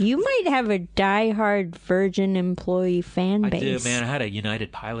 You might have a diehard Virgin employee fan I base. do, man. I had a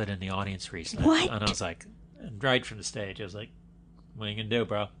United pilot in the audience recently. What? And I was like, right from the stage, I was like, what are you going to do,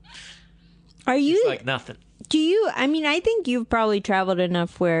 bro? Are you? It's like nothing. I think you've probably traveled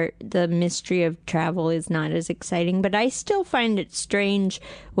enough where the mystery of travel is not as exciting, but I still find it strange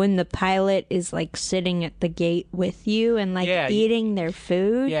when the pilot is like sitting at the gate with you and like eating their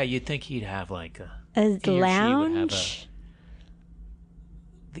food. Yeah, you'd think he'd have like A he or she would have lounge.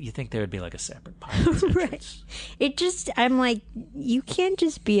 you think there would be like a separate pilot's entrance. I'm like, you can't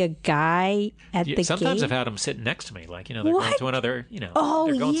just be a guy at the Sometimes gate. I've had them sitting next to me, like, they're going What? to another, Oh,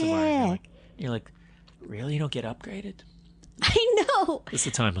 they're going somewhere. yeah. And you're like, really? You don't get upgraded? I know. This is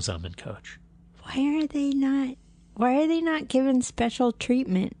the time was I'm in coach. Why are they not given special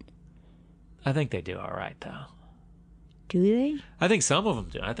treatment? I think they do all right, though. Do they? I think some of them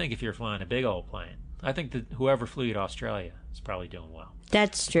do. I think if you're flying a big old plane, I think that whoever flew you to Australia is probably doing well.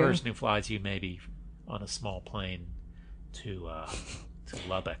 That's The true. person who flies you maybe on a small plane to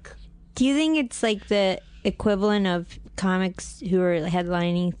Lubbock. Do you think it's like the equivalent of comics who are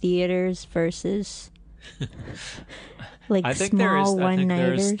headlining theaters versus like I think small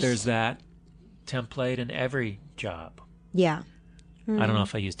one-nighters? there's that template in every job. Yeah. I don't know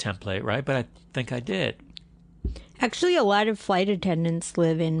if I used template right, but I think I did. Actually, a lot of flight attendants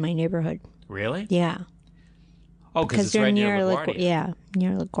live in my neighborhood. Really? Yeah. Oh, because it's they're right near LaGuardia. LaGuardia.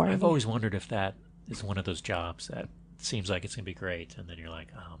 Near LaGuardia. I've always wondered if that is one of those jobs that seems like it's going to be great, and then you're like,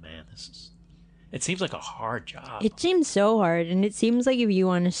 oh man, it seems like a hard job. It seems so hard, and it seems like if you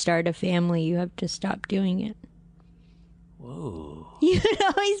want to start a family, you have to stop doing it. Whoa. You'd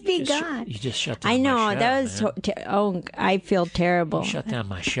always be gone. You just shut down I know, my show, that was man. I feel terrible. You shut down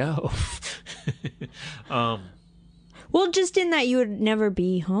my show. Well, just in that you would never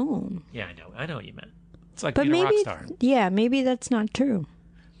be home. Yeah, I know what you meant. It's like But being a rock maybe, star. yeah, maybe that's not true.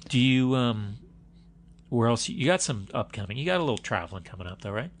 Do you, where else? You got some upcoming. You got a little traveling coming up,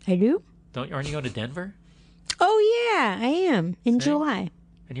 though, right? I do? Aren't you going to Denver? Oh, yeah, I am. In July.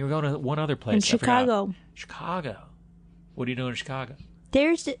 And you were going to one other place. In Chicago. Chicago. What are you doing in Chicago?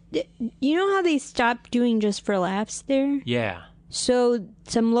 There's, you know how they stopped doing Just for Laughs there? Yeah. So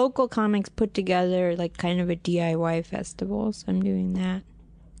some local comics put together like kind of a DIY festival. So I'm doing that.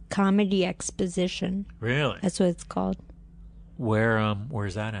 Comedy Exposition. Really? That's what it's called.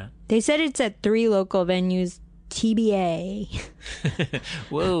 Where's that at? They said it's at 3 local venues. TBA.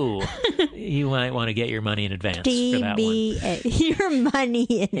 Whoa. You might want to get your money in advance for that one. TBA. Your money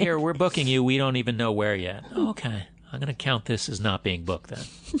in it. Here, we're booking you. We don't even know where yet. Okay. I'm going to count this as not being booked then.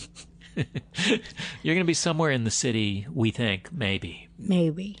 You're going to be somewhere in the city, we think, maybe.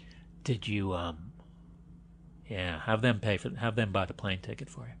 Maybe. Did you, have them buy the plane ticket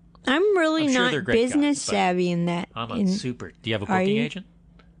for you. I'm really I'm sure they're not great business guys, but savvy in that. I'm super. Do you have a booking agent?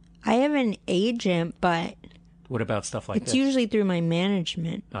 I have an agent, but What about stuff like it's this? usually through my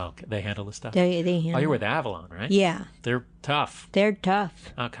management. Oh, okay. They handle the stuff? They handle. Oh, you're with Avalon, right? Yeah. They're tough. They're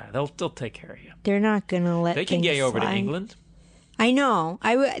tough. Okay. They'll take care of you. They're not going to let They can things get you over to slide. England. I know.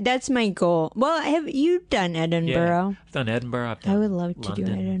 That's my goal. Well, have you done Edinburgh? Yeah. I've done Edinburgh. I've done I would love to London,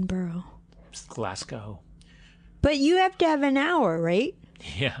 do Edinburgh. Glasgow. But you have to have an hour, right?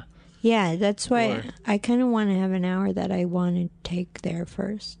 Yeah. Yeah, that's why Or- I kind of want to have an hour that I want to take there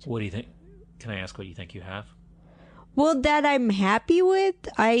first. What do you think? Can I ask what you think you have? Well, that I'm happy with.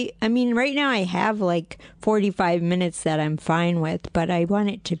 I mean, right now I have like 45 minutes that I'm fine with, but I want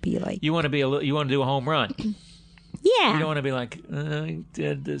it to be like, You want to you want to do a home run. yeah. You don't want to be like, I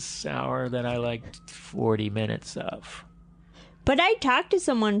did this hour that I liked 40 minutes of. But I talked to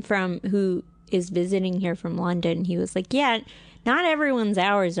someone who is visiting here from London. He was like, yeah, not everyone's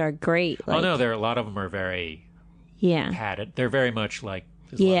hours are great. Like, Oh no, a lot of them are very yeah, padded. They're very much like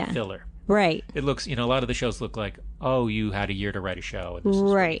there's a lot Yeah. of filler. right, It looks, a lot of the shows look like, oh, you had a year to write a show, and this is what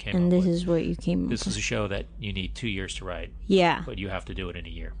you right. came And up this with. is what you came up This with. is a show that you need 2 years to write, Yeah, but you have to do it in a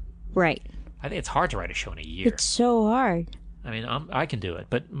year. right. I think it's hard to write a show in a year. It's so hard. I mean, I can do it,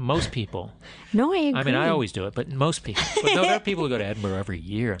 but most people. No, I agree. I mean, I always do it, but most people. But no, there are people who go to Edinburgh every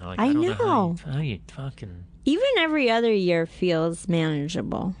year, and I'm like, I I don't know know. how you fucking. Even every other year feels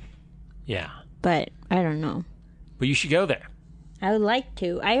manageable, Yeah, but I don't know. but you should go there. I would like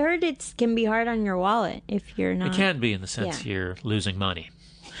to. I heard it can be hard on your wallet if you're not. It can be in the sense you're losing money.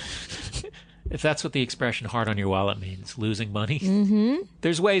 If that's what the expression "hard on your wallet" means, losing money. Mm-hmm.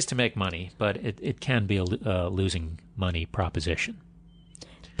 There's ways to make money, but it can be a losing money proposition.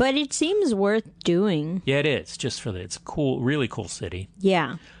 But it seems worth doing. Yeah, it is. Just for it's a cool, really cool city.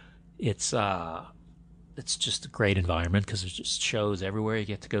 Yeah. It's just a great environment because there's just shows everywhere. You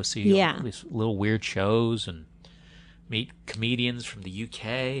get to go see Yeah. all these little weird shows and meet comedians from the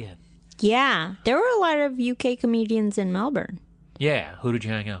UK. And Yeah. There were a lot of UK comedians in Melbourne. yeah, who did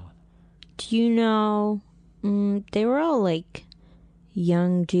you hang out with? Do you know? They were all like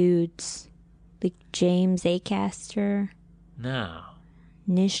young dudes. Like James Acaster, No,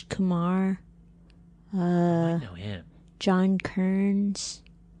 Nish Kumar, I know him. John Kearns,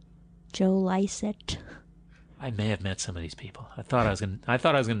 Joe Lycett. I may have met some of these people. I thought I was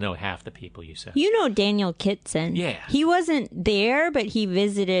gonna know half the people you said. You know Daniel Kitson. Yeah. He wasn't there, but he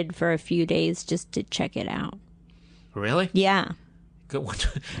visited for a few days just to check it out. Really? Yeah.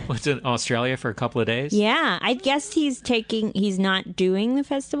 Went to Australia for a couple of days? Yeah. I guess he's not doing the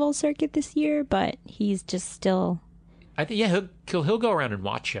festival circuit this year, but he's just still. I think he'll go around and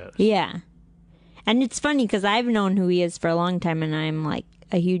watch shows. Yeah. And it's funny because I've known who he is for a long time and I'm like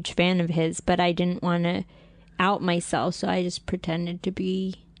a huge fan of his, but I didn't want to out myself, so I just pretended to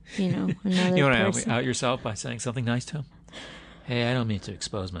be, another You want person. to out yourself by saying something nice to him? Hey, I don't mean to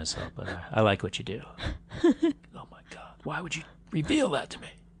expose myself, but I like what you do. Oh my God. Why would you reveal that to me?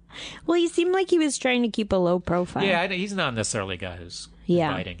 Well, he seemed like he was trying to keep a low profile. Yeah, he's not necessarily a guy who's Yeah.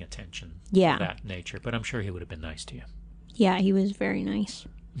 inviting attention Yeah. of that nature, but I'm sure he would have been nice to you. Yeah, he was very nice.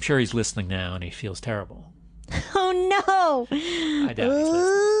 I'm sure he's listening now and he feels terrible. Oh, no. I doubt he's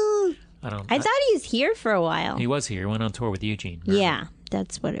listening. I thought he was here for a while. He was here. He went on tour with Eugene. Yeah,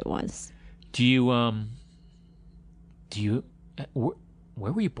 that's what it was. Do you,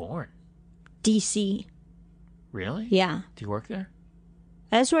 where were you born? DC. Really? Yeah. Do you work there?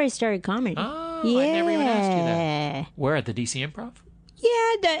 That's where I started comedy. Oh, yeah. I never even asked you that. Where, at the DC Improv?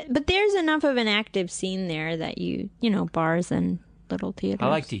 Yeah, but there's enough of an active scene there that bars and little theaters. I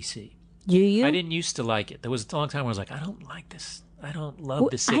like DC. Do you? I didn't used to like it. There was a long time where I was like, I don't like this. I don't love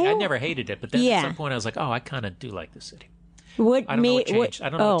the city. I never hated it, but then at some point I was like, oh, I kind of do like the city. What I don't know what changed. I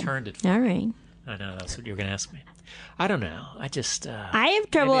don't know what turned it. All right. I know that's what you were going to ask me. I don't know. I just I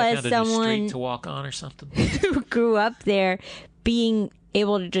have trouble maybe I as found a new someone street to walk on or something. who grew up there being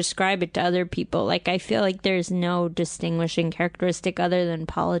able to describe it to other people. Like, I feel like there's no distinguishing characteristic other than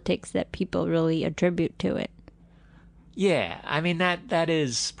politics that people really attribute to it. Yeah, I mean that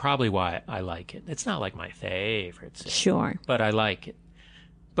is probably why I like it. It's not like my favorite city, Sure. but I like it.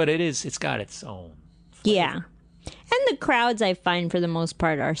 But it's got its own flavor. Yeah. And the crowds, I find, for the most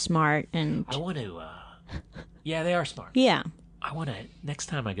part, are smart and... I want to, yeah, they are smart. Yeah. I want to, next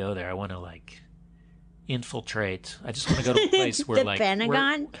time I go there, I want to, like, infiltrate. I just want to go to a place where, The like...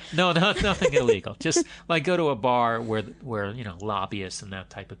 Pentagon? Nothing illegal. Just, like, go to a bar where lobbyists and that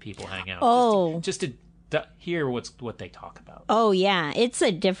type of people hang out. Oh. Just to hear what they talk about. Oh, yeah. It's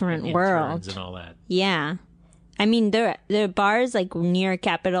a different world. Interns and all that. Yeah. I mean, the bars, like, near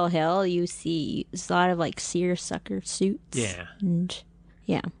Capitol Hill, you see a lot of, like, seersucker suits. Yeah. And,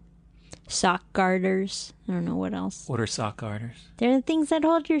 yeah. Sock garters. I don't know what else. What are sock garters? They're the things that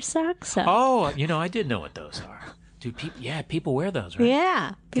hold your socks up. Oh, I did know what those are. Dude, people wear those, right?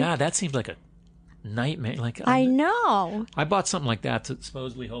 Yeah. God, that seems like a nightmare. Like I know. I bought something like that to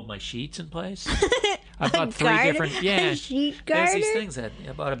supposedly hold my sheets in place. I bought three different a sheet There's garter? these things that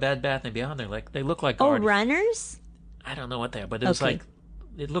I bought a Bed Bath and Beyond. They look like Oh, garters. runners? I don't know what they are, but it was Okay. like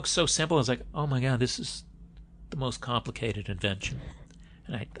it looks so simple. It's like, oh my God, this is the most complicated invention,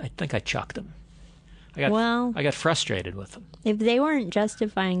 and I think I chucked them. I got frustrated with them. If they weren't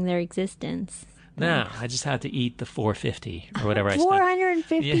justifying their existence. No, I just had to eat the $4.50 or whatever I spent.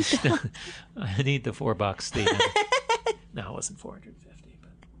 $450. Yeah, I need the $4. No, it wasn't $4.50. But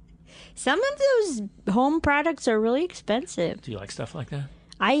Some of those home products are really expensive. do you like stuff like that?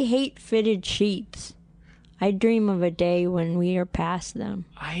 I hate fitted sheets. I dream of a day when we are past them.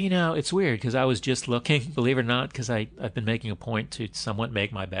 It's weird because I was just looking, believe it or not, because I've been making a point to somewhat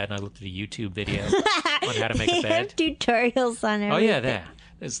make my bed, and I looked at a YouTube video on how to make a They bed. have tutorials on everything. Oh yeah,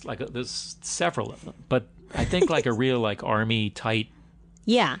 there's several of them, but I think like a real like army tight.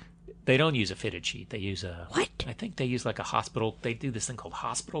 Yeah. They don't use a fitted sheet. They use a What? I think they use like a hospital. They do this thing called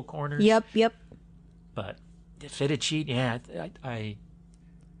hospital corners. Yep. But the fitted sheet, yeah,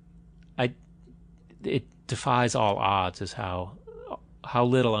 it defies all odds as how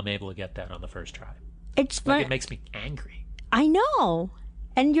little I'm able to get that on the first try. It's fun. Like it makes me angry. I know.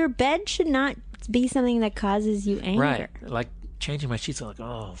 And your bed should not be something that causes you anger. Right. Like changing my sheets, I'm like,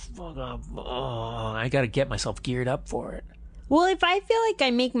 oh, fuck up. Oh, I got to get myself geared up for it. Well, if I feel like I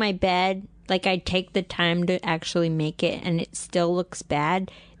make my bed, like I take the time to actually make it and it still looks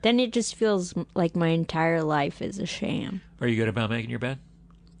bad, then it just feels like my entire life is a sham. Are you good about making your bed?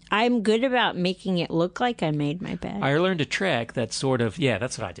 I'm good about making it look like I made my bed. I learned a trick that sort of, yeah,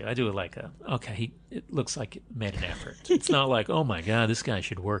 that's what I do. I do it like it looks like it made an effort. It's not like, oh my God, this guy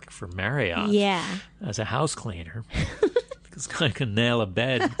should work for Marriott Yeah. as a house cleaner. This guy can nail a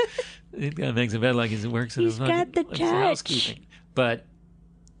bed. This guy makes a bed like he works in He's got the touch. housekeeping. But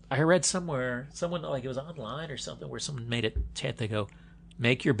I read somewhere, someone, like it was online or something, where someone made a tip. They go,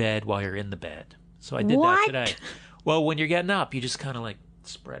 make your bed while you're in the bed. So I did What? that today. Well, when you're getting up, you just kind of like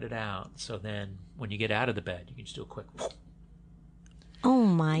spread it out. So then when you get out of the bed, you can just do a quick, Oh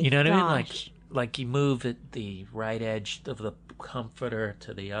my gosh. you know what I mean? Like you move the right edge of the comforter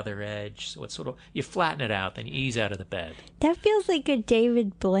to the other edge. So it's sort of, you flatten it out, then you ease out of the bed. That feels like a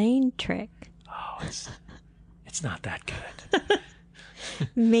David Blaine trick. Oh, it's not that good.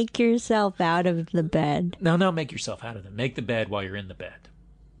 Make yourself out of the bed. No, make yourself out of them. Make the bed while you're in the bed.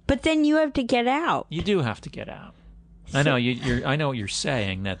 But then you have to get out. You do have to get out. I know I know what you're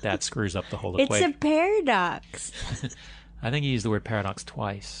saying, that screws up the whole It's equation. a paradox. I think you used the word paradox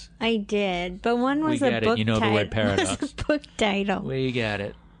twice. I did, but one was We a get it. book You know the title. word paradox. Was a book title. We get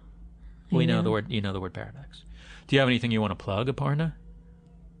it. We know the word. You know the word paradox. Do you have anything you want to plug, Aparna?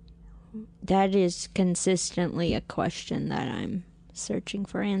 That is consistently a question that I'm searching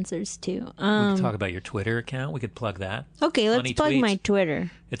for answers to. We could talk about your Twitter account. We could plug that. Okay, let's Funny plug tweets. my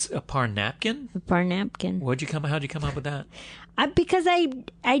Twitter. It's Aparnapkin. Bar napkin. How'd you come up with that? Because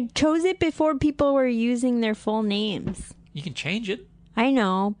I chose it before people were using their full names. You can change it. I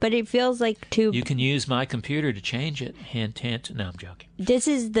know, but it feels like too. You can use my computer to change it. Hint, hint. No, I'm joking. This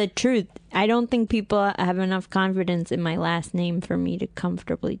is the truth. I don't think people have enough confidence in my last name for me to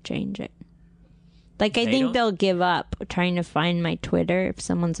comfortably change it. Like, I They think don't? they'll give up trying to find my Twitter if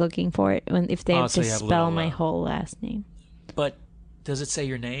someone's looking for it, if they have so to you have a spell little, my whole last name. But does it say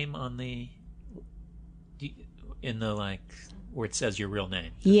your name on the in the like where it says your real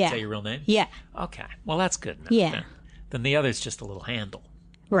name? Does Yeah. it say your real name? Yeah. Okay. Well, that's good enough. Yeah. then. Then the other's just a little handle.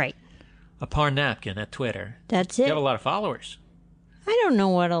 Right. A Parn Napkin at Twitter. That's You it. have a lot of followers. I don't know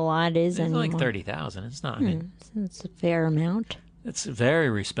what a lot is It's anymore. like 30,000. It's not. I mean, It's a fair amount. it's very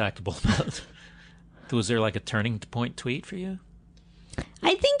respectable. Was there like a turning point tweet for you?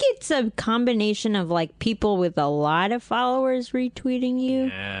 I think it's a combination of like people with a lot of followers retweeting you.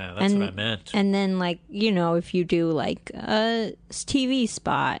 Yeah, that's what I meant. And then like, if you do like a TV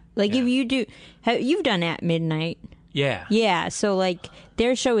spot, like if you do, you've done At Midnight. Yeah. Yeah. So like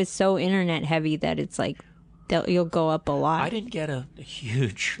their show is so internet heavy that it's like you'll go up a lot. I didn't get a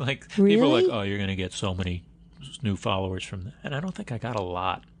huge, like, Really? people are like, oh, you're going to get so many new followers from that. And I don't think I got a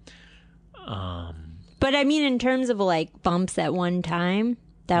lot. But I mean, in terms of like bumps at one time,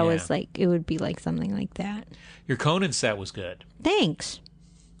 that Yeah. was like, it would be like something like that. Your Conan set was good. Thanks.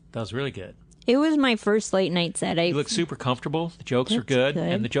 That was really good. It was my first late night set. You look super comfortable. The jokes were That's good, good.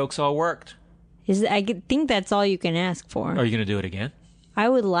 and the jokes all worked. I think that's all you can ask for. Are you going to do it again? I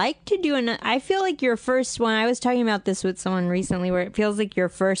would like to do I feel like your first one, I was talking about this with someone recently, where it feels like your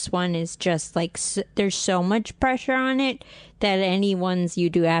first one is just like, there's so much pressure on it that any ones you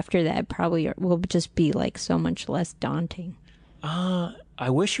do after that probably will just be like so much less daunting. I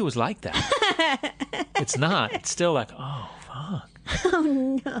wish it was like that. It's not. It's still like, oh, fuck. Oh,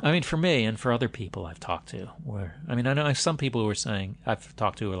 no. I mean, for me and for other people I've talked to, I know some people who are saying, I've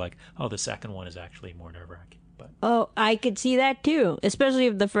talked to who are like, oh, the second one is actually more nerve-wracking. But Oh, I could see that too, especially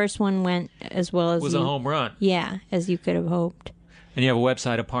if the first one went as well as it was a home run. Yeah, as you could have hoped. And you have a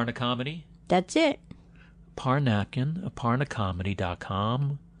website, Aparna Comedy? That's it. Parn Napkin,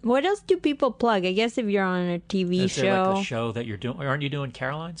 aparnacomedy.com. What else do people plug? I guess if you're on a TV Is there like show. a show that you're doing? Aren't you doing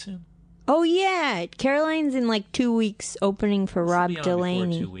Caroline soon? Oh yeah, Caroline's in like 2 weeks opening for Rob This will be on Delaney.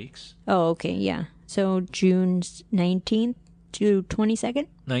 before 2 weeks. Oh, okay, yeah. So June 19th to 22nd?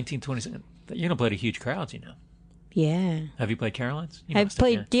 1920. You're going to play to huge crowds, you know. Yeah. Have you played Caroline's? I've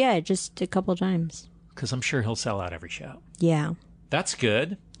played, just a couple times. Because I'm sure he'll sell out every show. Yeah. That's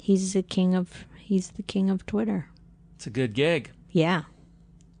good. He's the king of Twitter. It's a good gig. Yeah.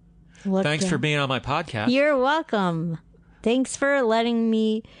 Thanks for being on my podcast. You're welcome. Thanks for letting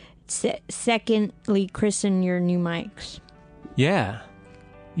me secondly christen your new mics. Yeah.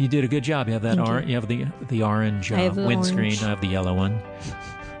 You did a good job. You have that you have the orange I have the windscreen. orange. I have the yellow one.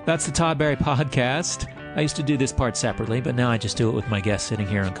 That's the Todd Barry podcast. I used to do this part separately, but now I just do it with my guest sitting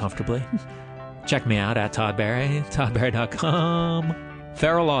here uncomfortably. Check me out at Todd Barry, toddbarry.com.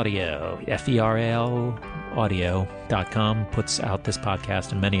 Feral Audio, Feral audio.com puts out this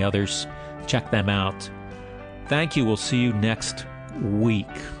podcast and many others. Check them out. Thank you. We'll see you next week.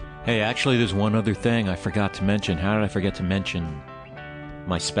 Hey, actually, there's one other thing I forgot to mention. How did I forget to mention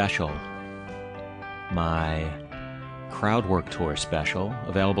my special? My Crowdwork Tour special,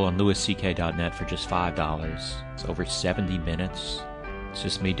 available on louisck.net for just $5. It's over 70 minutes. It's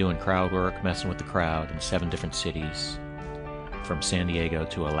just me doing crowd work, messing with the crowd in 7 different cities, from San Diego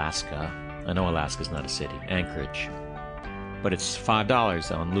to Alaska. I know Alaska's not a city, Anchorage. But it's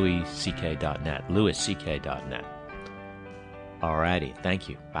 $5 on louisck.net, louisck.net. Alrighty, thank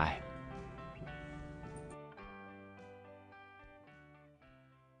you. Bye.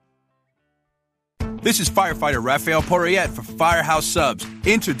 This is firefighter Raphael Porriette for Firehouse Subs.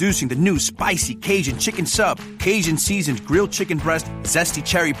 Introducing the new spicy Cajun chicken sub. Cajun seasoned grilled chicken breast, zesty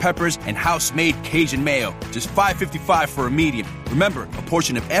cherry peppers, and house-made Cajun mayo. Just $5.55 for a medium. Remember, a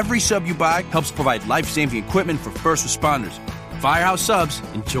portion of every sub you buy helps provide life-saving equipment for first responders. Firehouse Subs.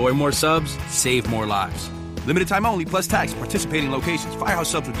 Enjoy more subs, save more lives. Limited time only, plus tax. Participating locations. Firehouse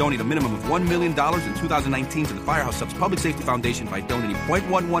Subs will donate a minimum of $1 million in 2019 to the Firehouse Subs Public Safety Foundation by donating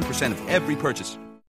 0.11% of every purchase.